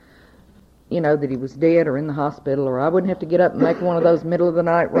 you know, that he was dead or in the hospital, or I wouldn't have to get up and make one of those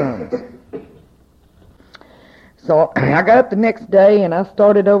middle-of-the-night runs. So I got up the next day, and I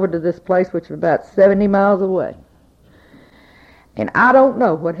started over to this place, which was about 70 miles away. And I don't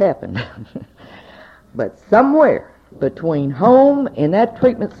know what happened, but somewhere between home and that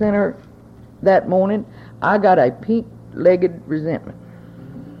treatment center that morning, I got a pink-legged resentment.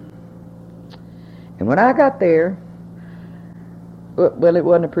 And when I got there, well, it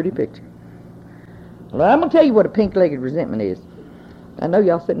wasn't a pretty picture. Well, I'm going to tell you what a pink-legged resentment is. I know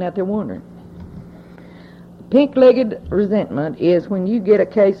y'all sitting out there wondering. Pink-legged resentment is when you get a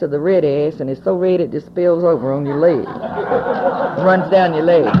case of the red ass and it's so red it just spills over on your leg. Runs down your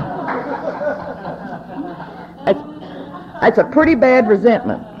leg. That's a pretty bad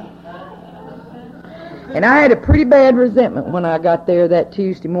resentment. And I had a pretty bad resentment when I got there that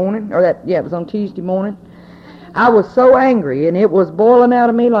Tuesday morning, it was on Tuesday morning. I was so angry, and it was boiling out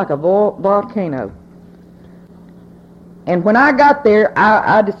of me like a volcano. And when I got there,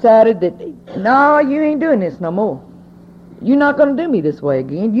 I decided that, no, you ain't doing this no more. You're not going to do me this way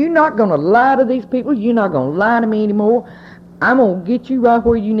again. You're not going to lie to these people. You're not going to lie to me anymore. I'm going to get you right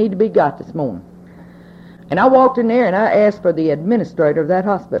where you need to be got this morning. And I walked in there, and I asked for the administrator of that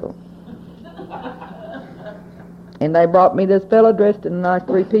hospital. And they brought me this fellow dressed in a nice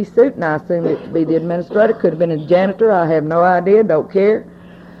three-piece suit, and I assumed it to be the administrator. Could have been a janitor. I have no idea, don't care.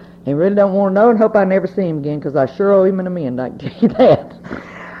 And really don't want to know, and hope I never see him again, because I sure owe him an amend, I can tell you that.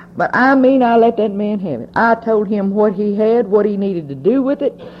 But I let that man have it. I told him what he had, what he needed to do with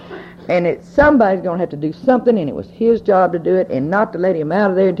it, and somebody's going to have to do something, and it was his job to do it, and not to let him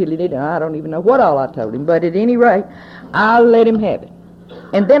out of there until he did it. I don't even know what all I told him, but at any rate, I let him have it.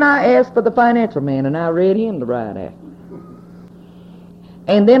 And then I asked for the financial man, and I read him the riot act.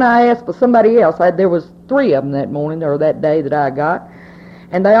 And then I asked for somebody else. There was 3 of them that morning, or that day that I got,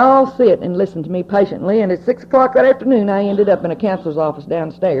 and they all sit and listen to me patiently, and at 6 o'clock that afternoon, I ended up in a counselor's office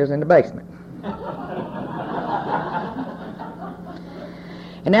downstairs in the basement.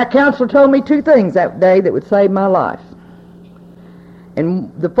 And that counselor told me 2 things that day that would save my life.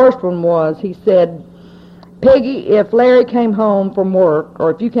 And the first one was, he said, Peggy, if Larry came home from work, or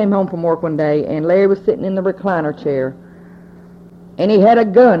if you came home from work one day and Larry was sitting in the recliner chair and he had a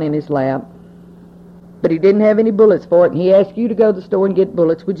gun in his lap, but he didn't have any bullets for it, and he asked you to go to the store and get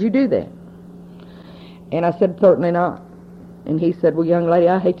bullets, would you do that? And I said, certainly not. And he said, well, young lady,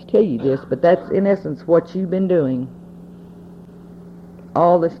 I hate to tell you this, but that's in essence what you've been doing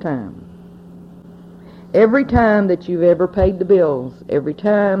all this time. Every time that you've ever paid the bills, every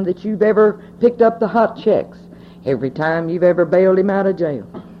time that you've ever picked up the hot checks, every time you've ever bailed him out of jail,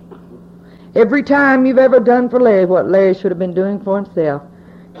 every time you've ever done for Larry what Larry should have been doing for himself,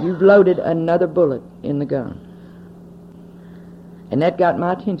 you've loaded another bullet in the gun. And that got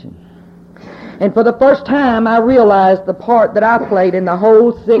my attention. And for the first time, I realized the part that I played in the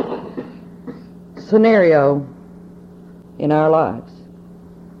whole sick scenario in our lives.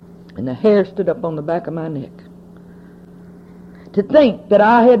 And the hair stood up on the back of my neck. To think that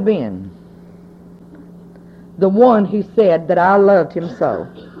I had been the one who said that I loved him so,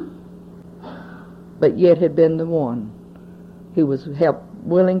 but yet had been the one who was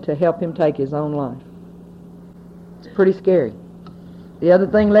willing to help him take his own life. It's pretty scary. The other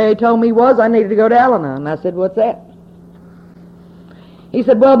thing Larry told me was I needed to go to Al-Anon. And I said, what's that? He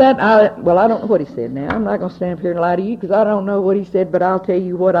said, I don't know what he said now. I'm not going to stand up here and lie to you because I don't know what he said, but I'll tell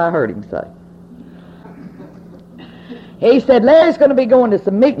you what I heard him say. He said, Larry's going to be going to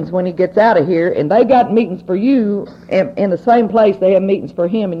some meetings when he gets out of here, and they got meetings for you in the same place they have meetings for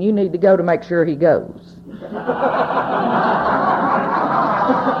him, and you need to go to make sure he goes.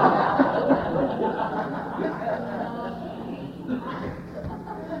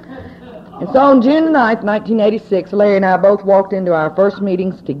 And so on June 9th, 1986, Larry and I both walked into our first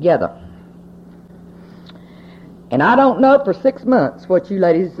meetings together. And I don't know for 6 months what you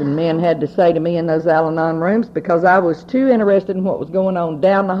ladies and men had to say to me in those Al-Anon rooms, because I was too interested in what was going on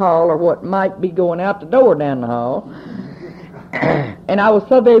down the hall or what might be going out the door down the hall. And I was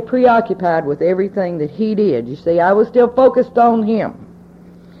so very preoccupied with everything that he did. You see, I was still focused on him.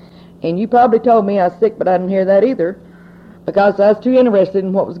 And you probably told me I was sick, but I didn't hear that either, because I was too interested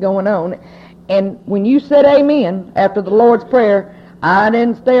in what was going on. And when you said amen after the Lord's Prayer, I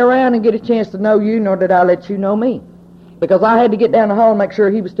didn't stay around and get a chance to know you, nor did I let you know me, because I had to get down the hall and make sure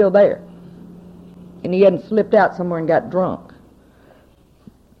he was still there and he hadn't slipped out somewhere and got drunk.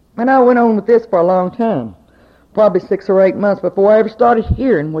 And I went on with this for a long time, probably 6 or 8 months before I ever started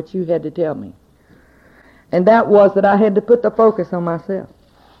hearing what you had to tell me. And that was that I had to put the focus on myself.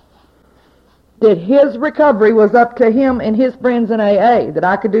 That his recovery was up to him and his friends in AA, that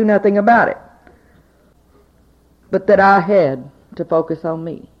I could do nothing about it, but that I had to focus on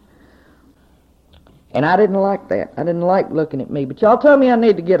me. And I didn't like that. I didn't like looking at me. But y'all told me I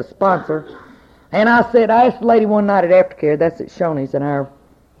need to get a sponsor. And I asked the lady one night at Aftercare, that's at Shoney's in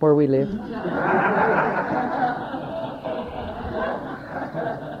where we live.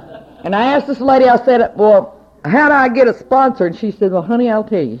 And I asked this lady, I said, well, how do I get a sponsor? And she said, well, honey, I'll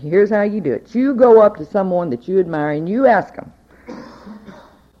tell you. Here's how you do it. You go up to someone that you admire and you ask them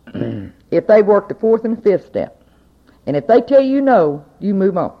if they've worked the 4th and the 5th step. And if they tell you no, you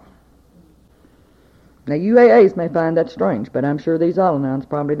move on. Now, you AAs may find that strange, but I'm sure these Al-Anons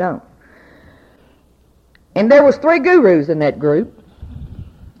probably don't. And there was 3 gurus in that group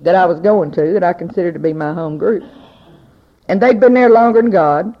that I was going to that I considered to be my home group. And they'd been there longer than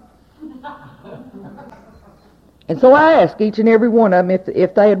God. And so I asked each and every one of them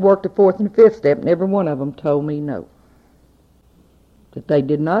if they had worked the fourth and fifth step, and every one of them told me no, that they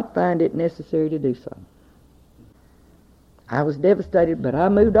did not find it necessary to do so. I was devastated, but I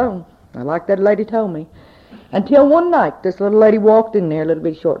moved on. I like that lady told me. Until one night, this little lady walked in there, a little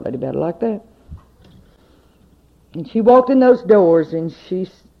bit short lady about like that. And she walked in those doors, and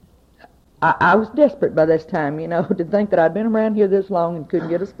I was desperate by this time, to think that I'd been around here this long and couldn't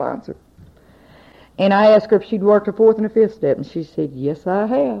get a sponsor. And I asked her if she'd worked her fourth and a fifth step, and she said, yes, I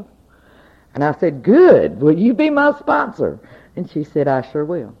have. And I said, good, will you be my sponsor? And she said, I sure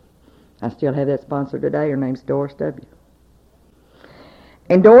will. I still have that sponsor today. Her name's Doris W.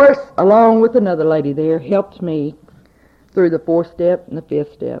 And Doris, along with another lady there, helped me through the fourth step and the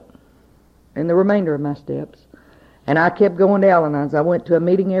fifth step and the remainder of my steps. And I kept going to Al-Anon's. I went to a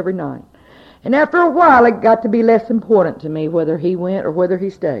meeting every night. And after a while, it got to be less important to me whether he went or whether he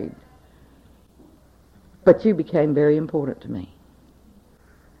stayed. But you became very important to me.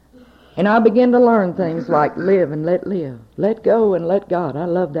 And I began to learn things like live and let live, let go and let God. I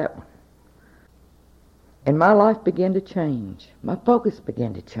love that one. And my life began to change. My focus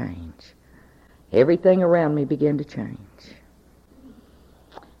began to change. Everything around me began to change.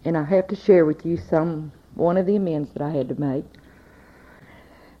 And I have to share with you one of the amends that I had to make.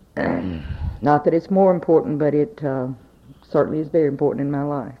 Not that it's more important, but it certainly is very important in my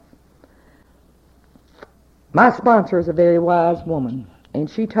life. My sponsor is a very wise woman, and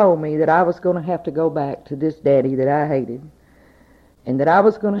she told me that I was going to have to go back to this daddy that I hated, and that I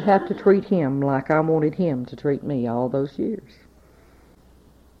was going to have to treat him like I wanted him to treat me all those years.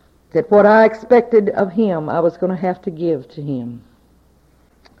 That what I expected of him, I was going to have to give to him.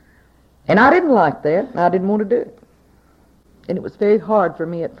 And I didn't like that, and I didn't want to do it. And it was very hard for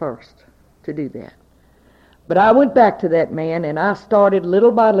me at first to do that. But I went back to that man, and I started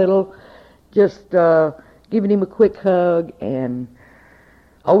little by little just giving him a quick hug, and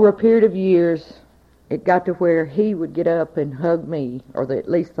over a period of years, it got to where he would get up and hug me, or at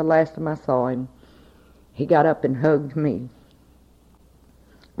least the last time I saw him, he got up and hugged me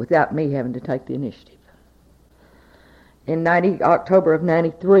without me having to take the initiative. In October of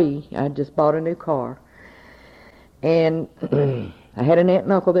 93, I just bought a new car, and I had an aunt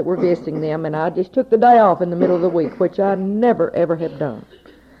and uncle that were visiting them, and I just took the day off in the middle of the week, which I never ever have done.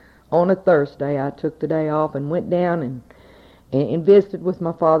 On a Thursday, I took the day off and went down and visited with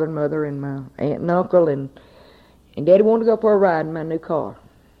my father and mother and my aunt and uncle, and Daddy wanted to go for a ride in my new car.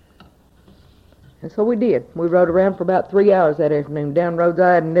 And so we did. We rode around for about 3 hours that afternoon down roads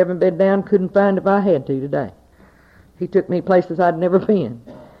I had never been down, couldn't find if I had to today. He took me places I'd never been.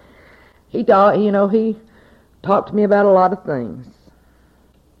 He talked to me about a lot of things.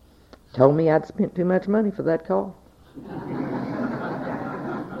 Told me I'd spent too much money for that car.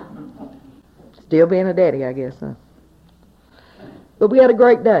 Still being a daddy, I guess, huh? But we had a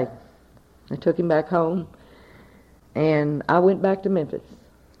great day. I took him back home, and I went back to Memphis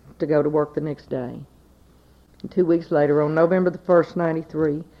to go to work the next day. And 2 weeks later, on November the 1st,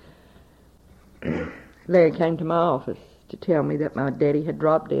 93, Larry came to my office to tell me that my daddy had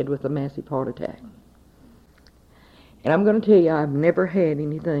dropped dead with a massive heart attack. And I'm going to tell you, I've never had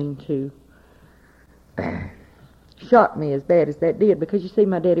anything to shock me as bad as that did, because you see,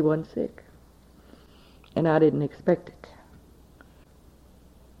 my daddy wasn't sick. And I didn't expect it.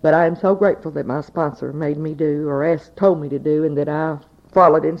 But I am so grateful that my sponsor made me do, or told me to do, and that I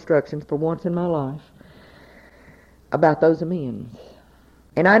followed instructions for once in my life about those amends.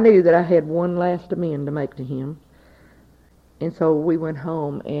 And I knew that I had one last amend to make to him. And so we went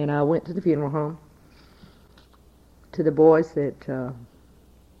home, and I went to the funeral home. To the boys that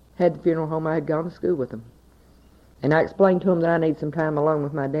had the funeral home, I had gone to school with them. And I explained to them that I need some time alone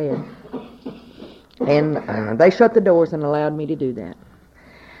with my dad. And they shut the doors and allowed me to do that.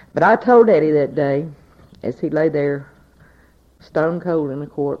 But I told Daddy that day, as he lay there stone cold in a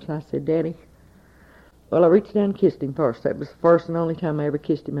corpse, I said, Daddy, well, I reached down and kissed him first. That was the first and only time I ever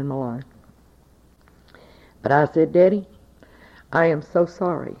kissed him in my life. But I said, Daddy, I am so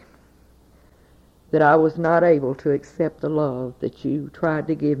sorry that I was not able to accept the love that you tried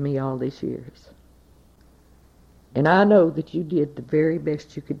to give me all these years. And I know that you did the very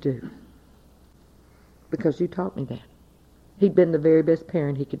best you could do, because you taught me that. He'd been the very best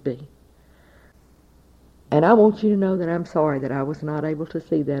parent he could be. And I want you to know that I'm sorry that I was not able to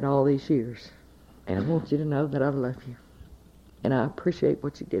see that all these years. And I want you to know that I love you. And I appreciate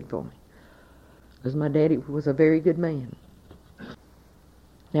what you did for me. Because my daddy was a very good man.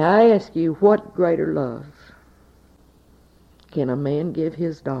 Now I ask you, what greater love can a man give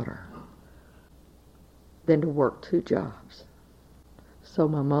his daughter than to work 2 jobs so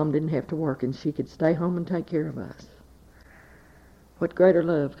my mom didn't have to work and she could stay home and take care of us. What greater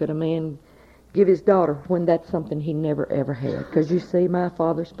love could a man give his daughter when that's something he never ever had? Because you see, my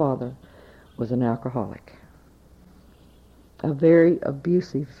father's father was an alcoholic, a very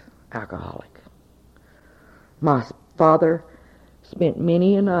abusive alcoholic. My father spent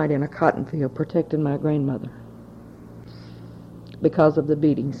many a night in a cotton field protecting my grandmother because of the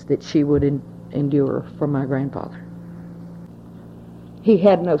beatings that she would endure from my grandfather. He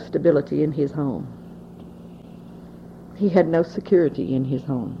had no stability in his home. He had no security in his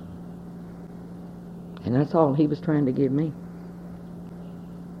home. And that's all he was trying to give me.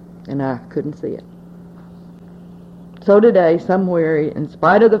 And I couldn't see it. So today, somewhere, in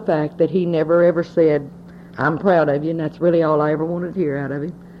spite of the fact that he never ever said, "I'm proud of you," and that's really all I ever wanted to hear out of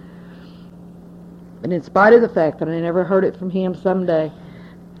him. And in spite of the fact that I never heard it from him someday,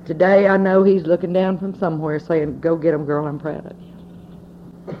 today I know he's looking down from somewhere saying, "Go get him, girl, I'm proud of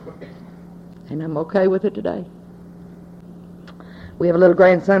you." And I'm okay with it today. We have a little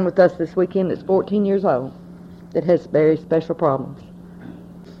grandson with us this weekend that's 14 years old that has very special problems.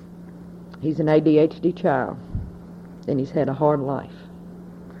 He's an ADHD child, and he's had a hard life.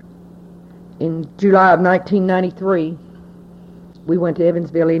 In July of 1993, we went to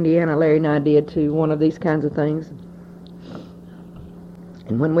Evansville, Indiana, Larry and I did, to one of these kinds of things.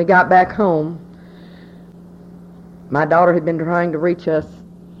 And when we got back home, my daughter had been trying to reach us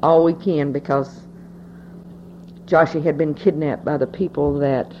all weekend because Joshy had been kidnapped by the people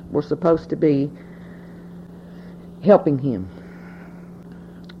that were supposed to be helping him.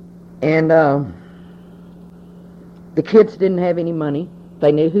 And the kids didn't have any money.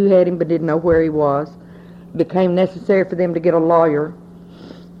 They knew who had him but didn't know where he was. It became necessary for them to get a lawyer.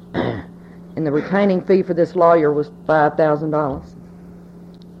 And the retaining fee for this lawyer was $5,000.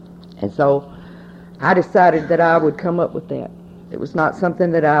 And so I decided that I would come up with that. It was not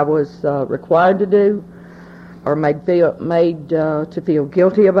something that I was required to do or made to feel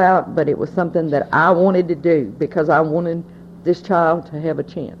guilty about, but it was something that I wanted to do because I wanted this child to have a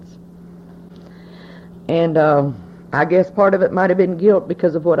chance. And I guess part of it might have been guilt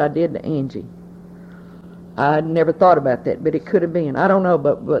because of what I did to Angie. I never thought about that, but it could have been. I don't know,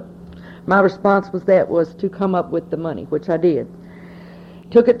 but my response was to come up with the money, which I did.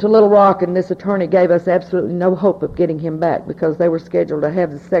 Took it to Little Rock, and this attorney gave us absolutely no hope of getting him back because they were scheduled to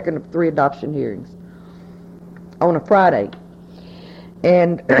have the second of 3 adoption hearings on a Friday.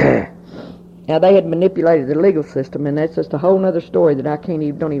 And now they had manipulated the legal system, and that's just a whole other story that I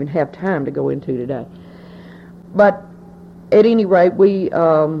don't even have time to go into today. But at any rate,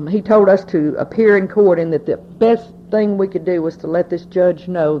 he told us to appear in court and that the best thing we could do was to let this judge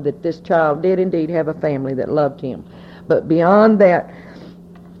know that this child did indeed have a family that loved him. But beyond that,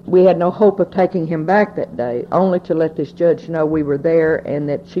 we had no hope of taking him back that day, only to let this judge know we were there and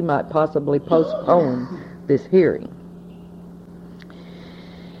that she might possibly postpone this hearing.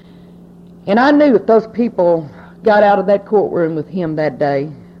 And I knew if those people got out of that courtroom with him that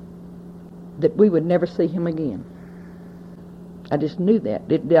day, that we would never see him again. I just knew that.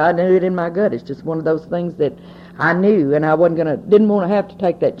 I knew it in my gut. It's just one of those things that I knew, and I didn't want to have to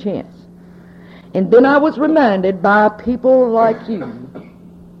take that chance. And then I was reminded by people like you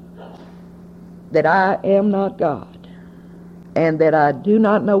that I am not God, and that I do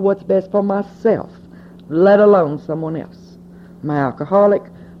not know what's best for myself, let alone someone else, my alcoholic,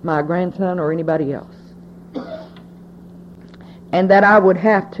 my grandson, or anybody else. And that I would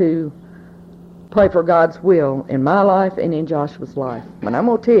have to pray for God's will in my life and in Joshua's life. And I'm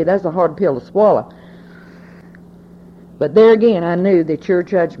going to tell you, that's a hard pill to swallow. But there again, I knew that your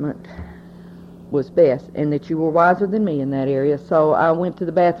judgment was best and that you were wiser than me in that area. So I went to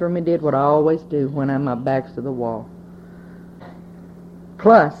the bathroom and did what I always do when my back's to the wall.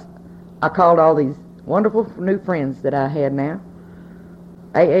 Plus, I called all these wonderful new friends that I had now,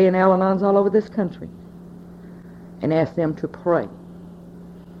 AA and Al-Anons all over this country, and asked them to pray.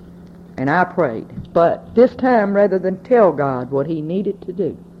 And I prayed. But this time, rather than tell God what he needed to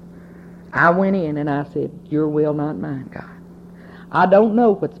do, I went in and I said, your will, not mine, God. I don't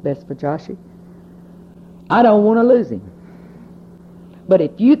know what's best for Joshy. I don't want to lose him. But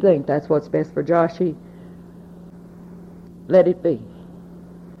if you think that's what's best for Joshy, let it be.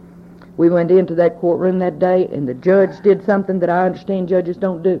 We went into that courtroom that day, and the judge did something that I understand judges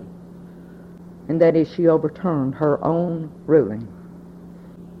don't do. And that is, she overturned her own ruling.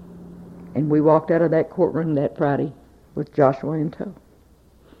 And we walked out of that courtroom that Friday with Joshua in tow.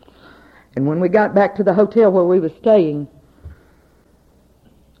 And when we got back to the hotel where we were staying,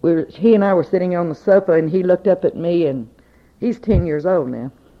 he and I were sitting on the sofa, and he looked up at me, and he's 10 years old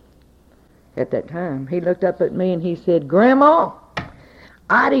now. at that time. He looked up at me and he said, "Grandma,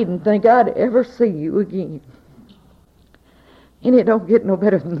 I didn't think I'd ever see you again." And it don't get no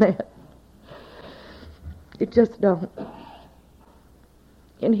better than that. It just don't.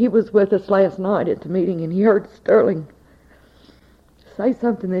 And he was with us last night at the meeting, and he heard Sterling say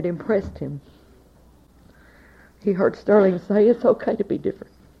something that impressed him. He heard Sterling say, "It's okay to be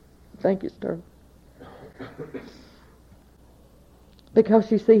different." Thank you, Sterling.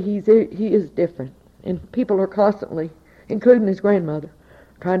 Because you see, he is different. And people are constantly, including his grandmother,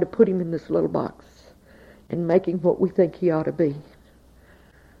 trying to put him in this little box and make him what we think he ought to be.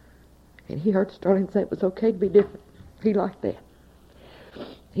 And he heard Sterling say it was okay to be different. He liked that.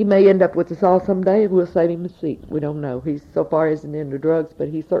 He may end up with us all someday, and we'll save him a seat. We don't know. He so far isn't into drugs, but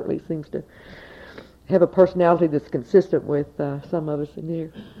he certainly seems to have a personality that's consistent with some of us in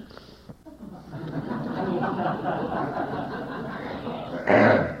here.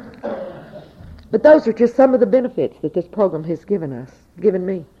 But those are just some of the benefits that this program has given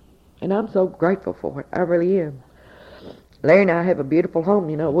me. And I'm so grateful for it. I really am. Larry and I have a beautiful home.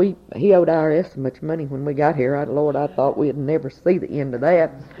 You know, he owed IRS so much money when we got here. Lord, I thought we'd never see the end of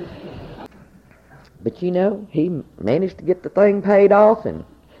that. But you know, he managed to get the thing paid off, and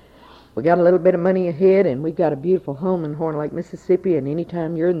we got a little bit of money ahead, and we've got a beautiful home in Horn Lake, Mississippi, and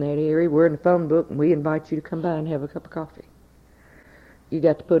anytime you're in that area, we're in the phone book, and we invite you to come by and have a cup of coffee. You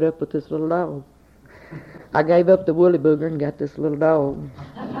got to put up with this little dog. I gave up the woolly booger and got this little dog.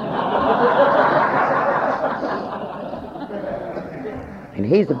 And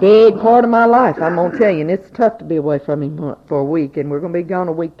he's a big part of my life, I'm going to tell you, and it's tough to be away from him for a week, and we're going to be gone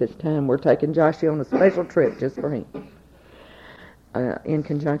a week this time. We're taking Joshy on a special trip just for him, in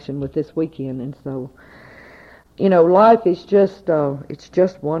conjunction with this weekend. And so, you know, life is just, it's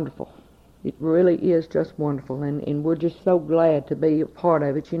just wonderful. It really is just wonderful, and we're just so glad to be a part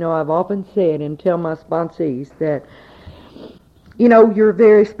of it. You know, I've often said and tell my sponsees that, you know, you're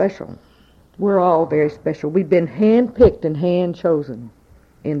very special. We're all very special. We've been hand-picked and hand-chosen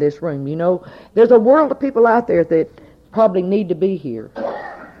in this room. You know, there's a world of people out there that probably need to be here,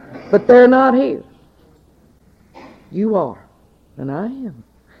 but they're not here. You are, and I am.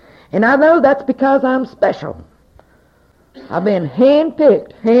 And I know that's because I'm special. I've been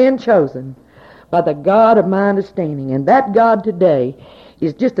hand-picked, hand-chosen by the God of my understanding. And that God today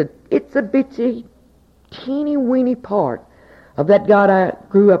is just it's a bitchy, teeny-weeny part of that God I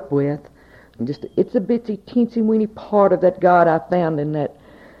grew up with. And it's a bitchy, teensy-weeny part of that God I found in that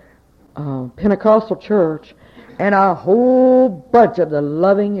Pentecostal church. And a whole bunch of the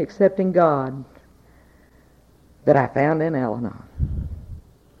loving, accepting God that I found in Al-Anon.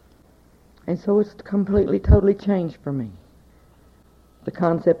 And so it's completely, totally changed for me, the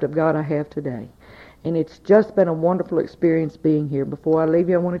concept of God I have today. And it's just been a wonderful experience being here. Before I leave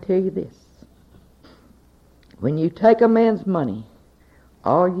you, I want to tell you this. When you take a man's money,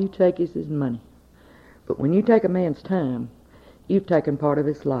 all you take is his money. But when you take a man's time, you've taken part of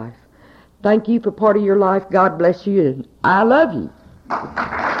his life. Thank you for part of your life. God bless you, and I love you.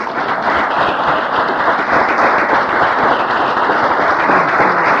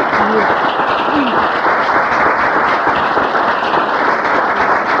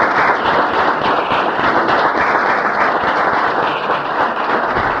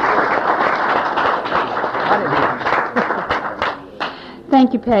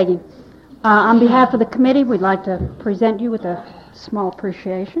 Thank you, Peggy. On behalf of the committee, we'd like to present you with a small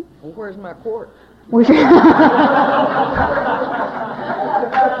appreciation. Well, where's my quart? I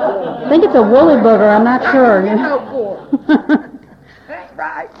think it's a woolly booger, I'm not sure. No quart. That's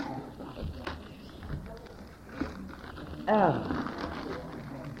right. Oh.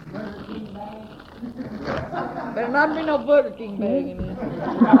 Better not be no Burger King bag in here.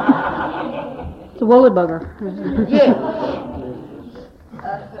 It's a woolly booger. Yeah.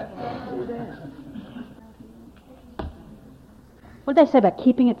 What did they say about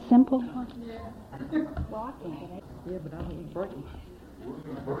keeping it simple? Yeah, but I don't break it.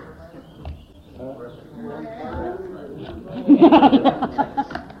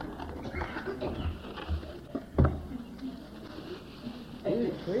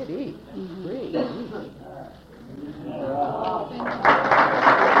 It's pretty. Pretty.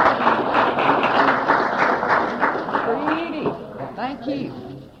 Thank you.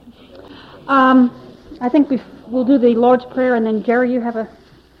 I think we'll do the Lord's Prayer, and then, Jerry, you have a,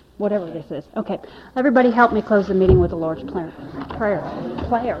 whatever this is. Okay. Everybody help me close the meeting with the Lord's Prayer. Prayer.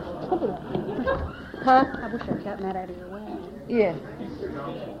 Huh? I wish I'd gotten that out of your way. Yeah.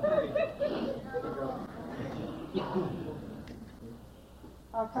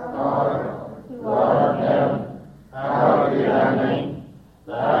 Our Father, who art in heaven, hallowed be thy name.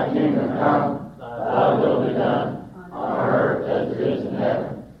 Thy kingdom come,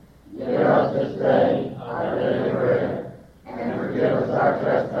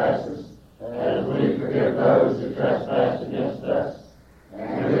 trespasses, as we forgive those who trespass against us.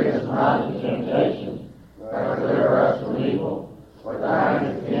 And lead us not into temptation, but deliver us from evil. For thine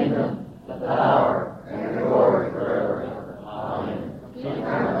is the kingdom, the power, and the glory forever and ever. Amen. Keep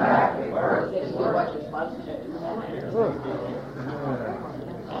coming back at first.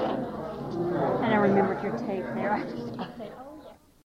 And I remembered your tape there.